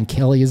coach. Brian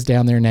Kelly is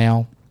down there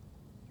now.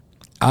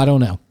 I don't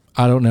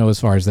know as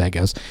far as that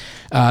goes.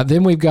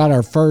 Then we've got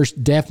our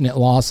first definite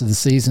loss of the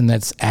season.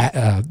 That's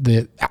at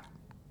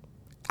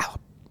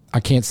I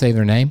can't say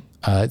their name.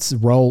 It's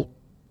Roll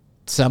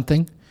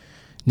something.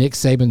 Nick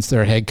Saban's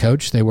their head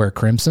coach. They wear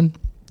crimson.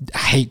 I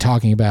hate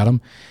talking about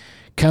them.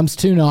 Comes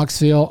to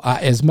Knoxville.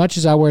 As much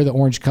as I wear the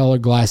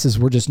orange-colored glasses,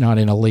 we're just not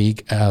in a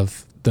league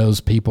of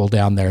those people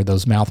down there,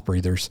 those mouth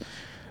breathers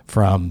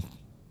from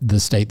the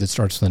state that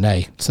starts with an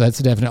A. So that's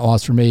a definite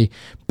loss for me.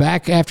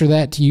 Back after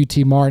that to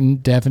UT Martin,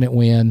 definite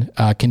win.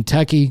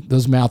 Kentucky,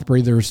 those mouth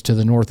breathers to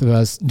the north of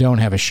us don't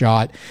have a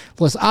shot.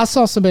 Plus, I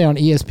saw somebody on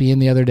ESPN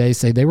the other day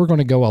say they were going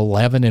to go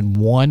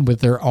 11-1 with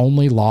their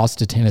only loss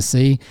to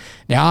Tennessee.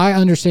 Now, I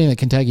understand that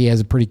Kentucky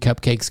has a pretty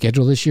cupcake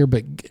schedule this year,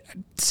 but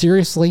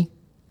seriously,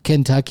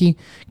 Kentucky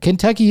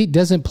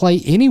doesn't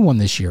play anyone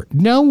this year.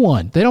 No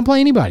one. They don't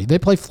play anybody. They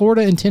play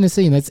Florida and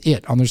Tennessee, and that's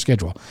it on their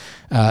schedule.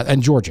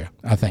 And Georgia,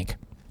 I think.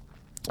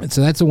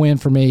 So that's a win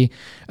for me.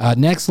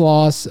 Next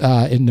loss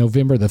in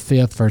November, the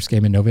 5th, first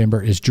game in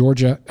November, is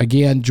Georgia.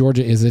 Again,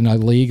 Georgia is in a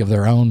league of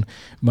their own,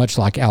 much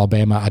like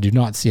Alabama. I do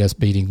not see us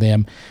beating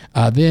them.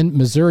 Then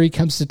Missouri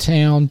comes to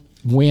town.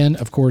 Win,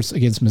 of course,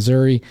 against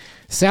Missouri.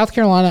 South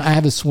Carolina, I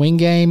have a swing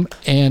game,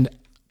 and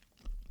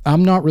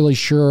I'm not really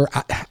sure.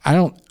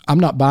 I'm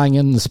not buying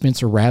in the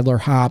Spencer Rattler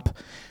hype.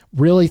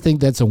 Really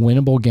think that's a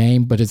winnable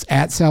game, but it's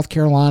at South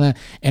Carolina,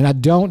 and I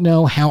don't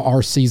know how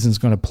our season's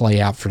going to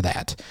play out for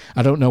that.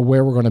 I don't know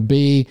where we're going to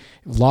be.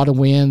 A lot of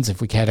wins,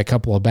 if we had a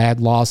couple of bad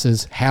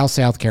losses, how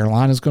South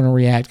Carolina's going to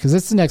react, because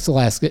it's the next to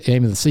last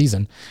game of the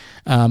season.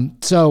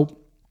 So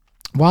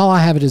while I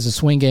have it as a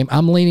swing game,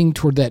 I'm leaning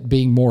toward that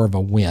being more of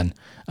a win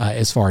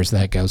as far as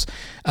that goes.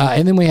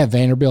 And then we have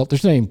Vanderbilt.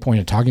 There's no even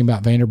point in talking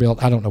about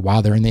Vanderbilt. I don't know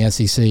why they're in the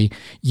SEC.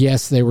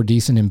 Yes, they were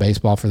decent in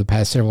baseball for the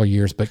past several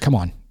years, but come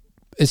on.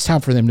 It's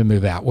time for them to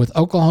move out. With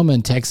Oklahoma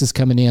and Texas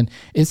coming in,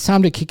 it's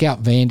time to kick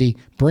out Vandy,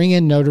 bring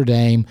in Notre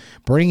Dame,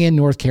 bring in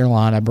North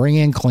Carolina, bring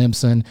in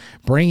Clemson,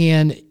 bring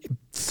in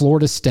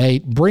Florida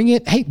State,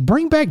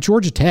 bring back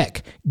Georgia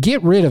Tech.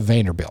 Get rid of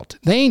Vanderbilt.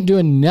 They ain't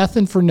doing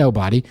nothing for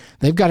nobody.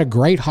 They've got a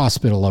great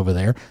hospital over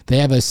there. They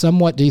have a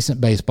somewhat decent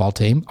baseball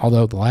team,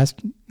 although the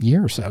last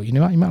year or so, you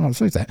might not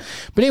say that.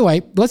 But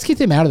anyway, let's get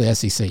them out of the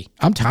SEC.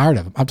 I'm tired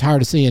of them. I'm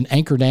tired of seeing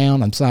Anchor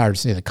Down. I'm tired of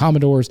seeing the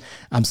Commodores.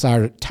 I'm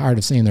tired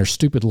of seeing their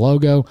stupid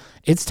logo.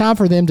 It's time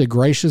for them to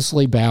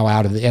graciously bow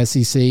out of the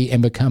SEC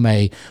and become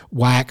a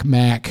WAC,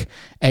 MAC,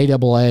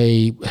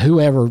 AAA,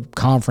 whoever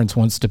conference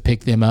wants to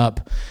pick them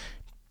up.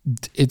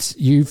 It's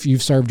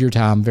you've served your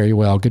time very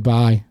well.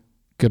 Goodbye,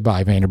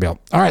 Vanderbilt.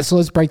 All right, so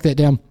let's break that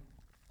down.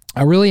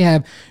 I really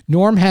have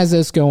Norm has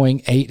us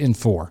going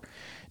 8-4.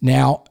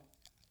 Now,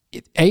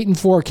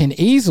 8-4 can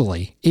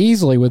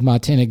easily with my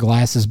tinted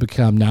glasses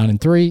become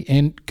 9-3.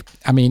 And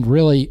I mean,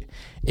 really,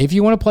 if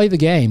you want to play the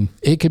game,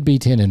 it could be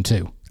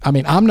 10-2. I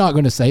mean, I'm not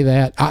going to say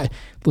that.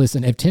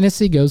 Listen, if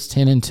Tennessee goes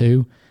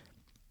 10-2,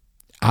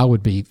 I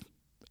would be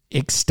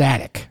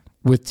ecstatic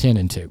with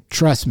 10-2.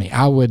 Trust me,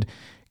 I would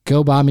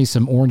go buy me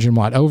some orange and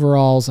white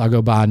overalls. I'll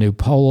go buy a new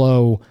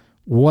polo,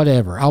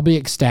 whatever. I'll be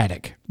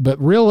ecstatic.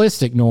 But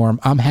realistic,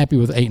 Norm, I'm happy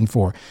with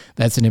 8-4.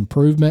 That's an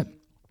improvement.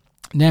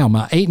 Now,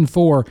 my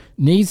 8-4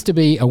 needs to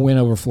be a win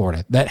over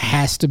Florida. That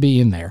has to be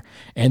in there.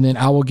 And then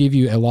I will give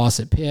you a loss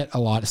at Pitt, a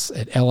loss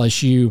at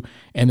LSU,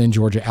 and then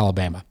Georgia,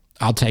 Alabama.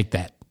 I'll take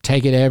that.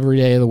 Take it every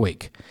day of the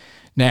week.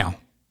 Now,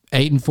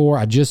 8-4,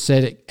 I just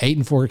said it.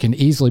 8-4 can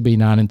easily be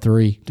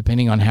 9-3,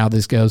 depending on how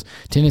this goes.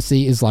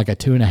 Tennessee is like a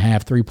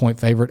 2.5, 3-point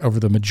favorite over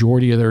the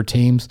majority of their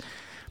teams.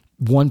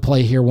 one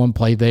play here, one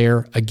play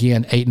there.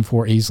 Again,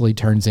 8-4 easily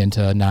turns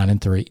into a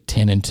 9-3,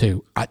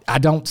 10-2. I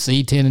don't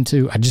see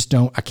 10-2. I just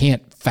don't. I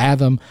can't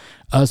fathom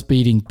us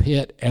beating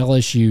Pitt,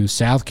 LSU,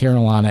 South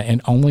Carolina,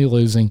 and only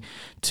losing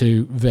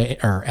to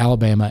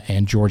Alabama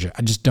and Georgia.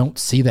 I just don't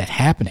see that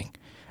happening.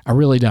 I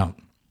really don't.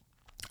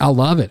 I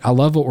love it. I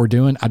love what we're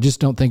doing. I just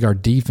don't think our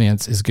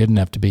defense is good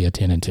enough to be a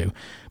 10-2.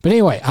 But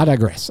anyway, I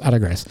digress.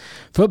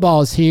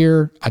 Football is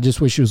here. I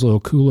just wish it was a little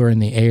cooler in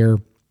the air.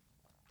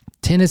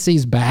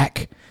 Tennessee's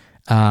back.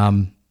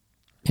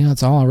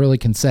 That's all I really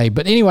can say.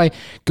 But anyway,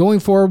 going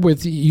forward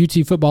with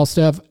UT football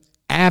stuff,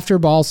 after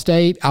Ball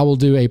State, I will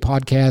do a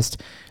podcast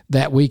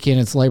that weekend.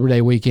 It's Labor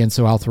Day weekend,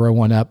 so I'll throw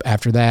one up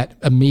after that.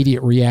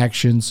 Immediate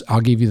reactions.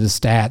 I'll give you the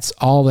stats,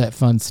 all that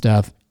fun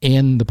stuff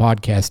in the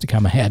podcast to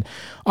come ahead.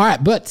 All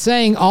right, but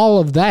saying all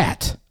of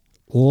that,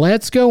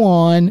 let's go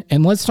on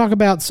and let's talk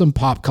about some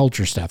pop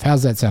culture stuff.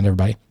 How's that sound,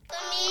 everybody? For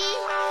me,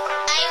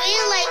 I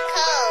really like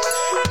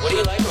Coke. What do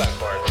you like about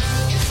Coke?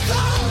 It's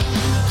Coke.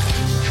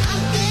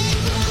 I'm good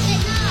with it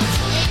now.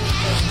 It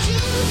has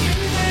juice.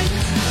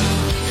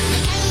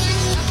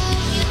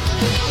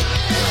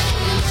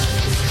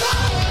 It's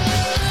Coke.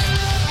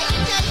 I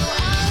can tell you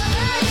all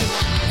about it.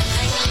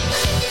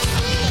 I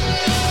mean,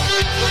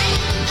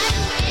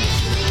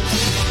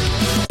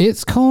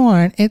 It's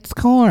corn. It's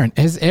corn.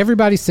 Has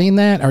everybody seen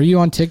that? Are you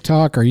on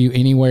TikTok? Are you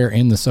anywhere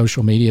in the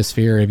social media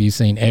sphere? Have you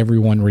seen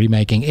everyone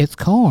remaking It's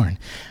Corn?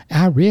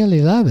 I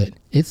really love it.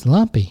 It's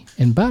lumpy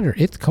and butter.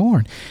 It's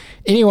corn.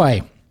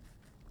 Anyway,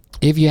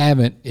 if you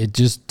haven't,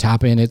 just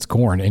type in It's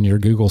Corn in your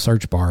Google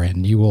search bar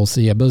and you will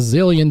see a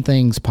bazillion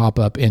things pop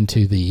up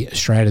into the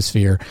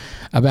stratosphere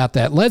about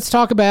that. Let's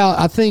talk about,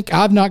 I think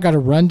I've not got a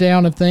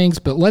rundown of things,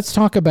 but let's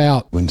talk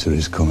about Winter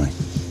is coming.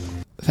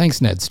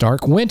 Thanks, Ned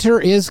Stark. Winter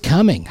is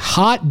coming.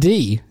 Hot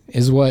D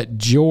is what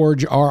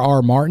George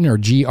R.R. Martin, or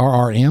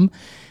GRRM,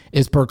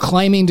 is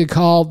proclaiming to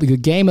call the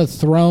Game of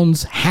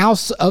Thrones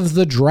House of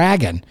the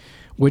Dragon,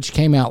 which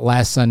came out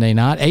last Sunday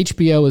night.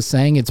 HBO is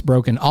saying it's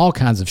broken all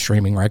kinds of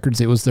streaming records.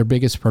 It was their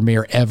biggest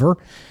premiere ever.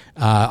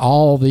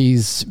 All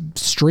these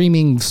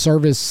streaming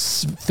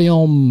service,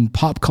 film,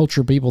 pop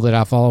culture people that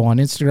I follow on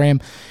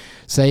Instagram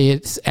say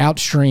it's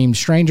outstreamed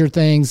Stranger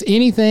Things.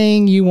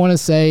 Anything you want to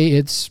say,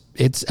 it's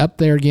up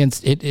there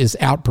against, it is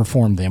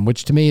outperformed them,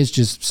 which to me is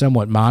just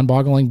somewhat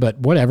mind-boggling, but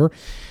whatever.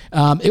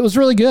 It was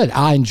really good.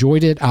 I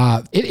enjoyed it.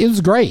 It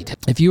was great.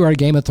 If you are a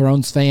Game of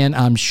Thrones fan,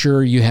 I'm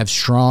sure you have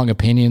strong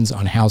opinions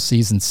on how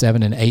season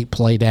 7 and 8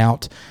 played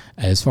out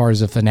as far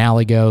as the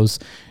finale goes.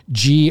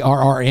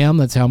 GRRM,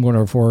 that's how I'm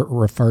going to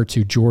refer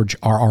to George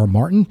R.R.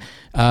 Martin,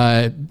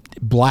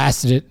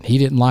 blasted it. He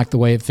didn't like the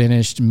way it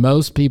finished.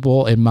 Most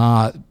people in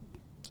my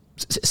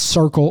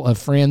circle of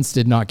friends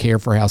did not care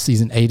for how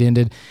season 8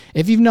 ended.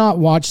 If you've not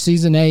watched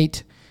season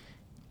 8,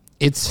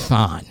 it's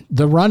fine.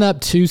 The run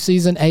up to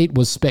season 8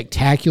 was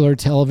spectacular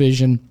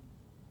television.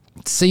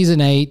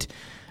 Season 8,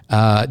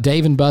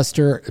 Dave and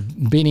Buster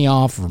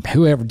Benioff, or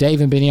whoever,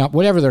 Dave and Benioff,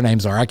 whatever their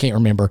names are, I can't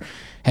remember,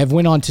 have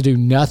went on to do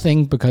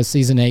nothing because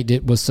season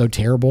 8 was so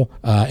terrible.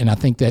 And I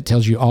think that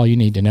tells you all you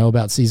need to know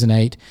about season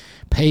 8.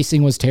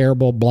 Pacing was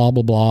terrible, blah,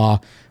 blah, blah.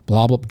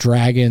 Blah, blah,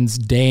 dragons,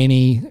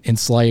 Dany,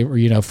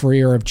 enslaver,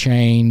 freer of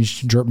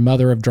change,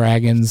 mother of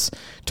dragons,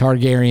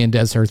 Targaryen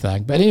does her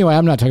thing. But anyway,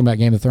 I'm not talking about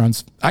Game of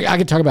Thrones. I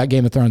could talk about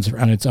Game of Thrones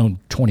on its own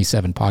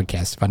 27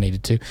 podcast if I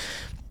needed to.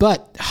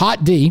 But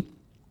Hot D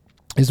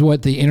is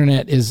what the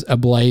internet is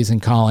ablaze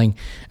and calling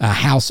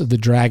House of the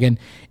Dragon,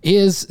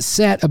 is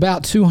set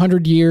about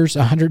 200 years,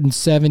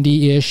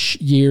 170-ish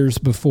years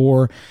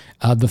before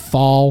the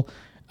fall,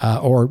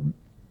 or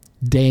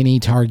Dany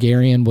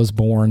Targaryen was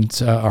born,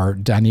 or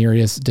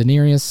Daenerys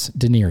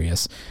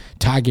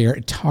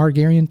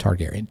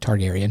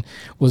Targaryen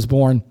was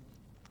born.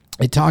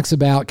 It talks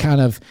about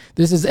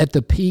this is at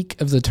the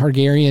peak of the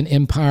Targaryen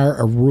Empire,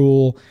 a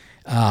rule.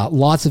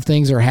 Lots of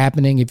things are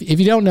happening. If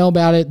you don't know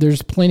about it,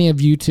 there's plenty of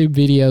YouTube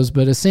videos,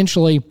 but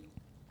essentially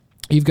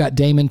you've got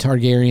Daemon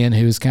Targaryen,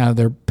 who's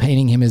they're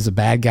painting him as a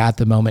bad guy at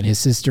the moment. His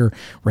sister,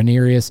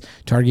 Rhaenyra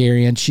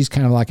Targaryen, she's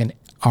kind of like an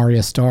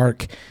Arya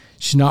Stark.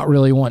 She's not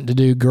really wanting to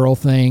do girl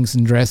things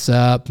and dress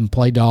up and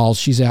play dolls.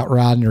 She's out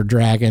riding her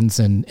dragons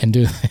and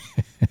doing,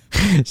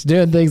 she's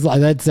doing things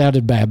like that.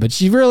 Sounded bad, but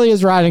she really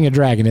is riding a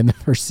dragon in the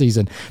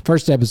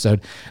first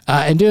episode,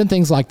 and doing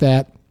things like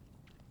that.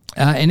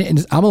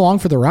 And I'm along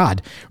for the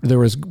ride.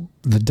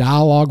 The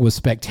dialogue was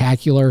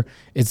spectacular.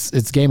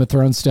 It's Game of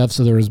Thrones stuff,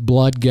 so there was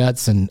blood,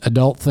 guts, and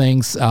adult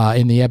things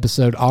in the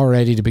episode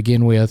already to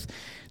begin with.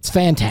 It's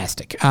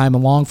fantastic. I'm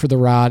along for the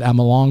ride. I'm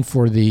along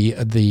for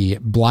the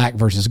black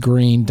versus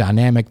green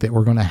dynamic that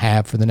we're going to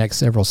have for the next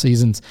several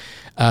seasons.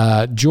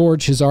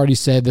 George has already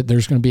said that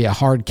there's going to be a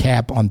hard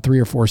cap on 3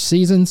 or 4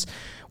 seasons.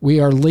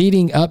 We are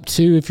leading up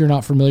to, if you're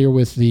not familiar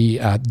with the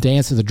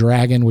Dance of the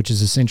Dragon, which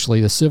is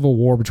essentially the civil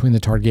war between the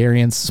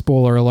Targaryens.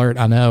 Spoiler alert,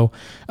 I know.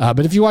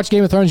 But if you watch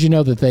Game of Thrones, you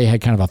know that they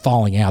had kind of a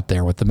falling out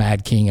there with the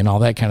Mad King and all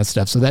that kind of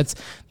stuff. So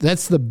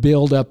that's the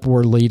build-up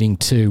we're leading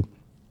to.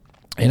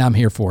 and I'm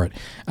here for it.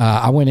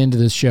 I went into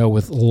this show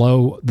with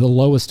the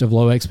lowest of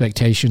low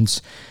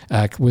expectations,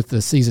 with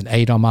the season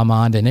 8 on my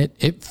mind, and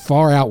it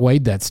far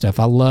outweighed that stuff.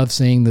 I love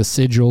seeing the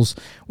sigils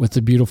with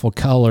the beautiful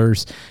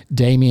colors.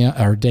 Damien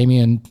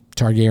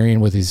Targaryen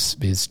with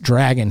his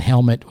dragon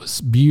helmet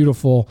was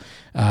beautiful.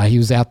 He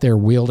was out there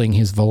wielding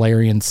his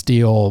Valyrian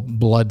steel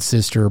blood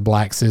sister,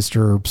 black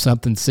sister,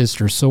 something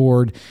sister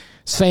sword.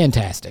 It's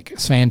fantastic.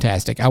 It's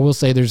fantastic. I will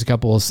say there's a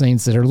couple of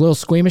scenes that are a little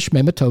squeamish.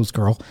 Remember Toes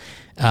Girl.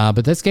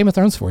 But that's Game of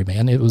Thrones for you,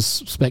 man. It was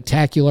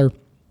spectacular.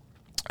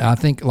 I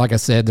think, like I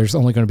said, there's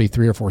only going to be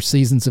 3 or 4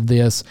 seasons of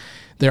this.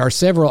 There are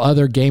several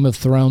other Game of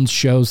Thrones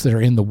shows that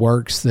are in the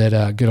works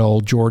that good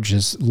old George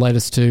has led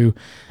us to.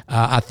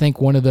 I think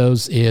one of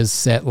those is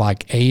set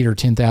like 8 or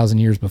 10,000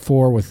 years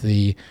before, with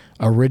the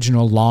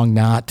original Long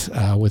Night,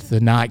 with the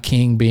Night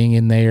King being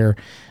in there.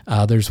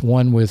 There's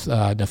one with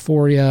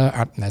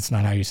Neforia. That's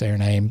not how you say her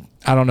name.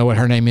 I don't know what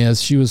her name is.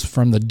 She was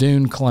from the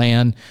Dune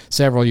clan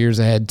several years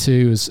ahead,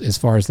 too, as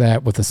far as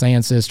that, with the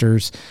Sand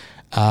Sisters.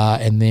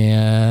 And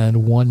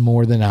then one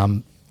more that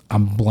I'm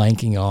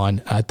blanking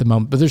on at the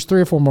moment. But there's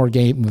 3 or 4 more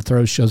Game of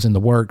Thrones shows in the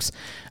works.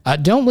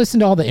 Don't listen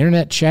to all the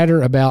internet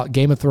chatter about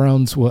Game of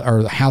Thrones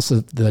or House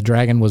of the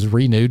Dragon was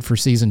renewed for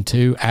season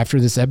 2 after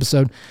this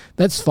episode.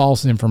 That's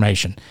false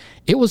information.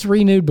 It was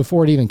renewed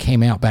before it even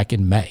came out back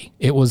in May.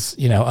 It was,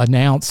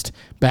 announced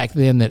back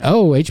then that,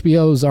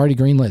 HBO's already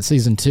greenlit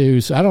season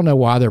 2. So I don't know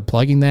why they're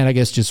plugging that. I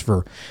guess just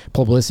for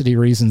publicity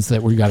reasons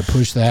that we've got to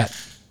push that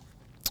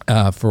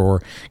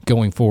for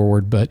going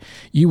forward. But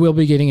you will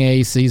be getting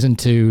a season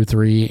 2,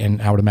 3, and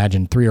I would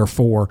imagine 3 or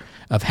 4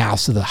 of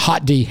House of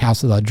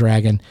the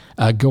Dragon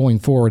going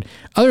forward.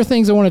 Other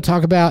things I want to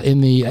talk about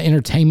in the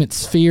entertainment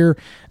sphere,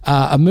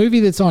 a movie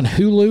that's on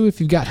Hulu. If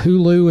you've got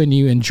Hulu and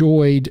you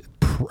enjoyed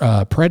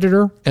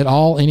Predator at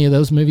all, any of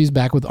those movies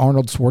back with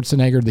Arnold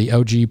Schwarzenegger, the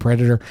OG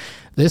Predator,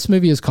 this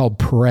movie is called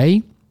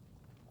Prey.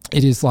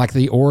 It is like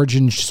the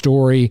origin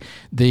story.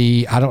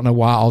 I don't know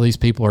why all these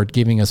people are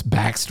giving us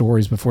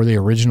backstories before the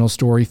original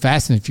story.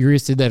 Fast and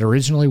Furious did that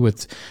originally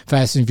with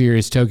Fast and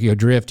Furious Tokyo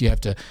Drift. You have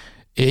to,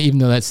 even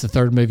though that's the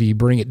 3rd movie, you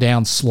bring it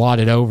down, slot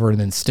it over, and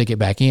then stick it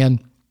back in.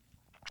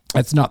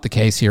 That's not the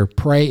case here.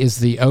 Prey is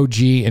the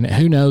OG, and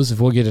who knows if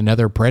we'll get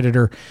another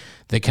Predator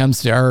that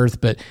comes to Earth,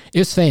 but it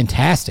was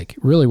fantastic.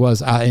 It really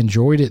was. I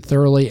enjoyed it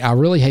thoroughly. I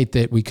really hate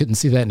that we couldn't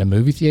see that in a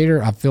movie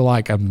theater. I feel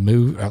like a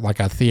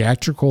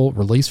theatrical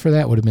release for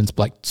that would have been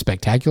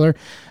spectacular.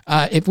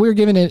 If we were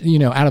giving it,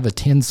 out of a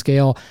 10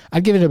 scale,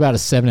 I'd give it about a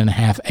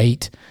 7.5,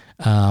 8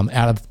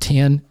 out of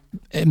 10.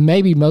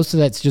 Maybe most of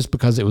that's just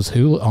because it was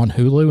on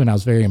Hulu, and I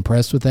was very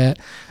impressed with that.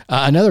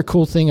 Another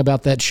cool thing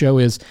about that show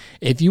is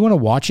if you want to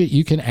watch it,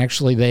 you can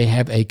actually, they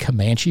have a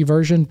Comanche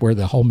version where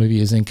the whole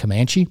movie is in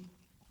Comanche.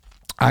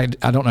 I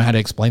don't know how to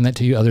explain that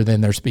to you other than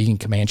they're speaking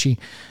Comanche.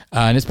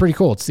 And it's pretty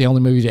cool. It's the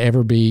only movie to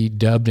ever be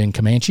dubbed in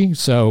Comanche.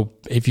 So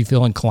if you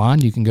feel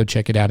inclined, you can go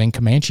check it out in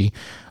Comanche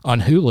on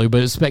Hulu.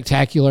 But it's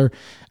spectacular.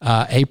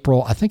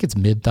 April, I think it's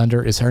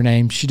Midthunder is her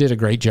name. She did a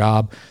great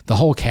job. The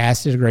whole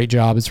cast did a great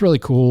job. It's really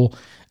cool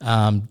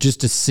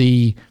just to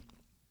see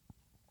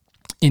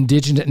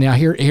indigenous. Now,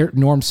 here,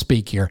 Norm,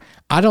 speak here.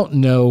 I don't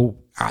know.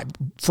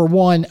 For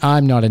one,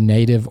 I'm not a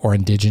Native or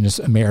Indigenous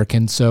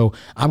American, so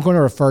I'm going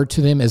to refer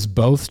to them as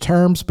both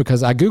terms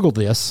because I Googled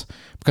this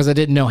because I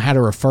didn't know how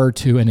to refer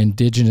to an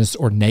Indigenous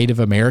or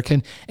Native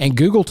American, and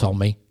Google told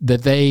me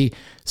that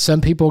some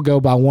people go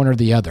by one or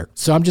the other.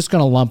 So I'm just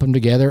going to lump them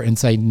together and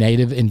say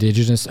Native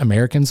Indigenous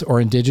Americans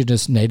or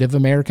Indigenous Native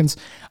Americans.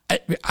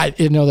 I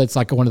know that's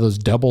like one of those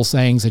double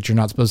sayings that you're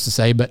not supposed to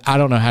say, but I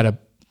don't know how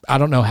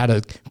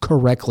to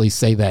correctly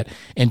say that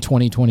in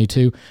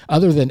 2022,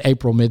 other than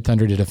April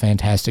Midthunder did a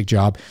fantastic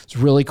job. It's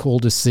really cool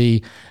to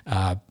see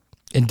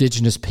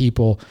indigenous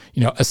people,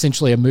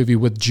 essentially a movie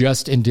with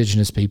just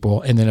indigenous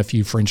people and then a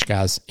few French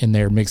guys in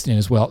there mixed in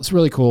as well. It's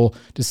really cool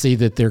to see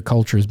that their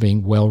culture is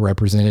being well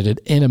represented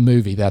in a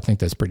movie. I think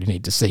that's pretty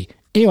neat to see.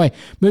 Anyway,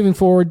 moving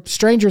forward,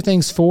 Stranger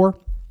Things 4.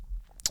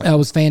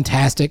 Was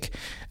fantastic.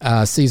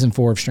 Season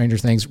 4 of Stranger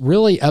Things.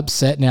 Really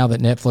upset now that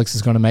Netflix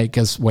is going to make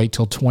us wait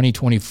till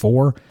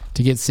 2024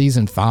 to get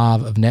season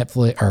 5 of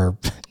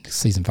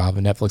season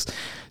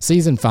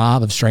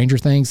 5 of Stranger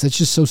Things. It's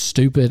just so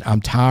stupid. I'm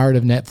tired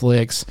of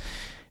Netflix.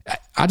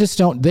 I just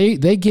don't, they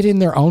get in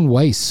their own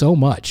way so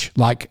much.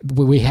 Like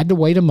we had to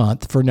wait a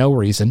month for no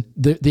reason.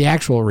 The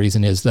actual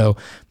reason is though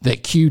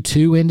that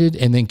Q2 ended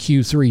and then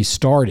Q3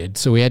 started.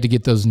 So we had to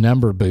get those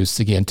number boosts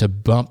again to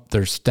bump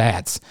their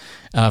stats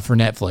for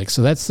Netflix.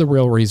 So that's the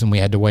real reason we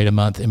had to wait a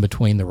month in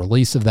between the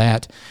release of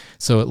that.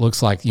 So it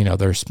looks like, their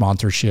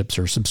sponsorships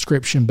or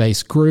subscription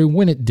base grew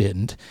when it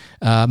didn't.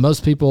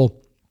 Most people,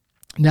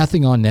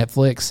 nothing on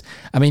Netflix.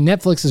 I mean,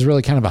 Netflix is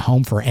really kind of a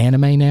home for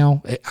anime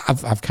now.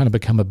 I've kind of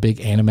become a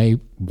big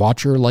anime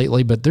watcher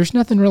lately, but there's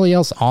nothing really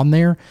else on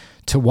there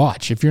to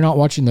watch. If you're not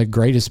watching the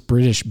Greatest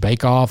British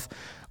Bake Off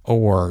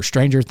or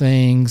Stranger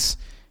Things,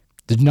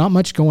 there's not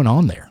much going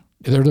on there.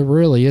 There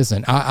really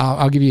isn't.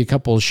 I'll give you a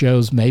couple of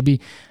shows. Maybe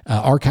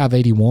Archive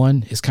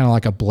 81 is kind of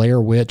like a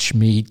Blair Witch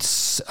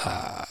meets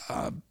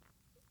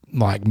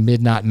like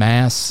midnight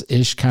mass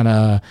ish kind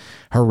of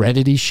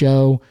heredity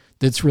show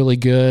that's really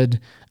good.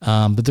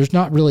 But there's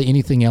not really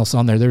anything else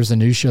on there. There's a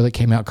new show that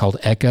came out called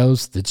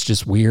Echoes that's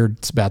just weird.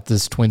 It's about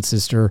these twin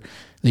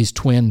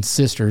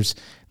sisters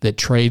that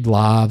trade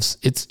lives.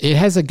 It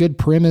has a good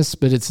premise,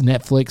 but it's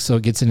Netflix, so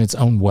it gets in its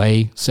own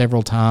way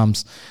several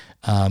times.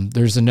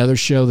 There's another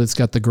show that's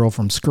got the girl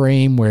from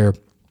Scream where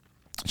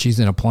she's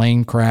in a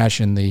plane crash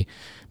in the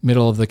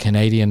middle of the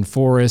Canadian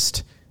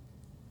forest.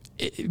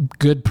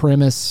 Good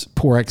premise,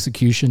 poor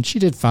execution. She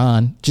did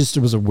fine. Just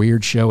it was a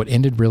weird show. It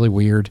ended really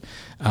weird.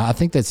 I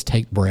think that's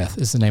Take Breath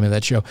is the name of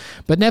that show.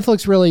 But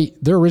Netflix really,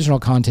 their original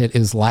content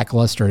is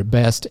lackluster at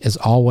best, as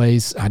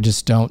always. I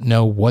just don't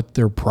know what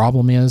their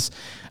problem is.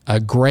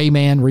 Gray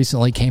Man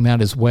recently came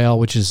out as well,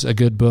 which is a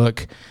good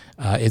book.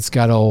 It's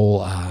got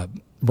old not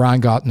Ryan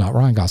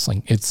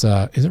Gosling. Is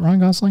it Ryan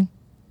Gosling?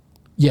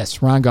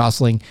 Yes, Ryan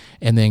Gosling,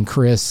 and then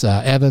Chris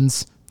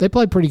Evans. They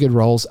played pretty good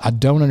roles. I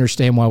don't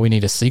understand why we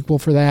need a sequel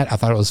for that. I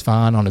thought it was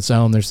fine on its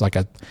own. There's like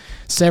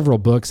several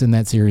books in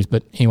that series,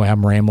 but anyway,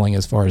 I'm rambling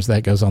as far as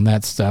that goes on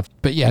that stuff.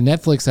 But yeah,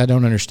 Netflix, I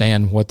don't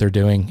understand what they're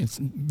doing. It's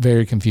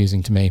very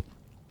confusing to me.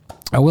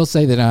 I will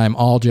say that I'm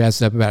all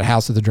jazzed up about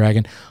House of the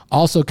Dragon.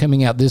 Also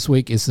coming out this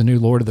week is the new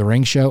Lord of the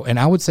Rings show, and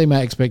I would say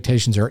my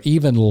expectations are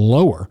even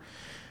lower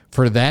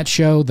for that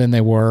show than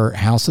they were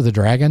House of the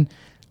Dragon.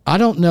 I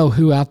don't know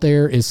who out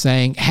there is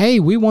saying, hey,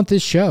 we want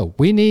this show.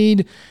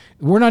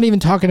 We're not even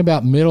talking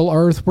about Middle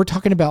Earth. We're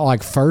talking about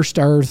like First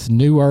Earth,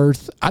 New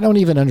Earth. I don't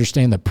even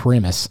understand the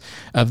premise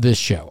of this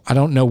show. I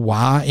don't know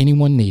why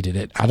anyone needed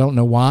it. I don't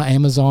know why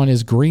Amazon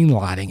is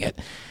greenlighting it.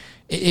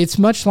 It's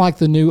much like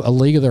the new A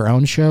League of Their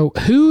Own show.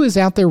 Who is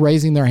out there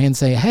raising their hand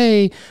saying,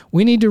 hey,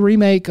 we need to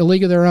remake A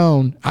League of Their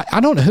Own? I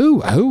don't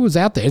know who was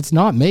out there. It's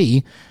not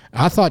me.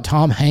 I thought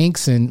Tom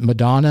Hanks and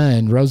Madonna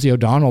and Rosie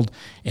O'Donnell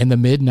in the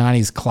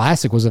mid-90s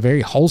classic was a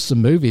very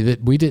wholesome movie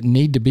that we didn't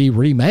need to be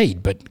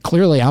remade, but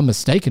clearly I'm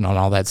mistaken on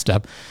all that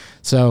stuff.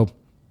 So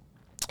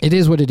it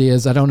is what it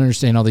is. I don't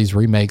understand all these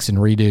remakes and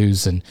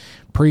redos and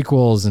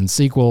prequels and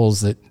sequels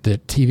that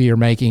TV are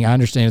making. I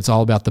understand it's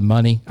all about the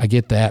money. I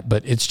get that,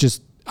 but it's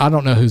just, I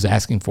don't know who's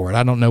asking for it.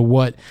 I don't know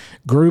what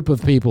group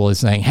of people is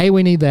saying, hey,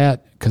 we need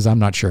that, because I'm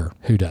not sure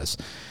who does.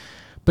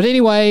 But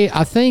anyway,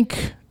 I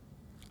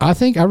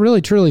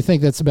really truly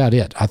think that's about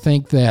it. I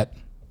think that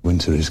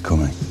winter is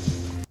coming.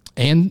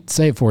 And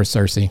say it for us,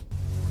 Cersei.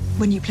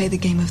 When you play the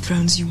Game of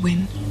Thrones, you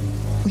win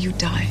or you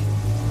die.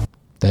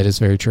 That is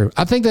very true.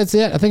 I think that's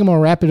it. I think I'm going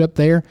to wrap it up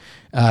there.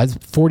 It's a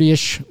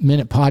 40-ish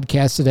minute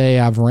podcast today.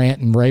 I've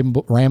ranted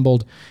and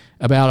rambled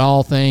about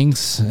all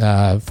things,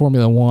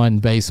 Formula One,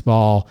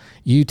 baseball,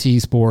 UT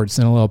sports,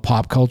 and a little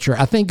pop culture.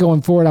 I think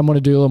going forward, I'm going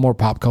to do a little more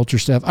pop culture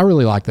stuff. I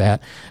really like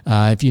that.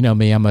 If you know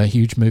me, I'm a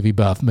huge movie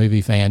buff,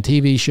 movie fan,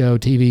 TV show,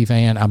 TV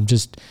fan. I'm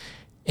just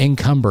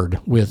encumbered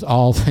with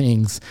all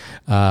things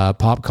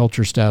pop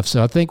culture stuff.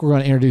 So I think we're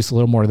going to introduce a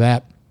little more of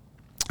that.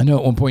 I know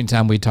at one point in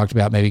time we talked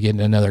about maybe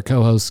getting another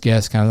co-host,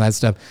 guest, kind of that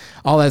stuff.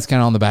 All that's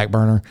kind of on the back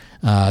burner.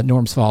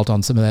 Norm's fault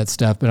on some of that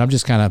stuff, but I'm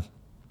just kind of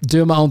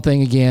doing my own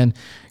thing again.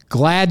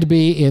 Glad to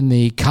be in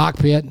the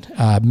cockpit.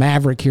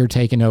 Maverick here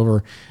taking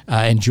over,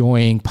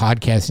 enjoying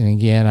podcasting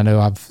again. I know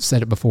I've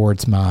said it before.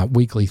 It's my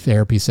weekly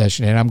therapy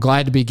session, and I'm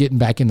glad to be getting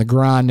back in the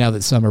grind now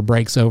that summer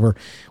break's over.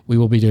 We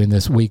will be doing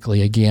this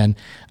weekly again.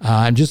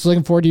 I'm just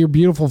looking forward to your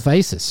beautiful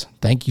faces.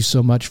 Thank you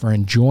so much for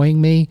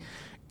enjoying me.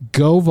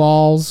 Go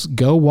Vols.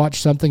 Go watch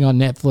something on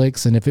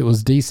Netflix, and if it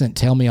was decent,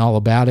 tell me all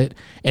about it.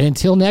 And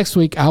until next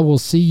week, I will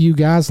see you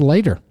guys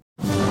later.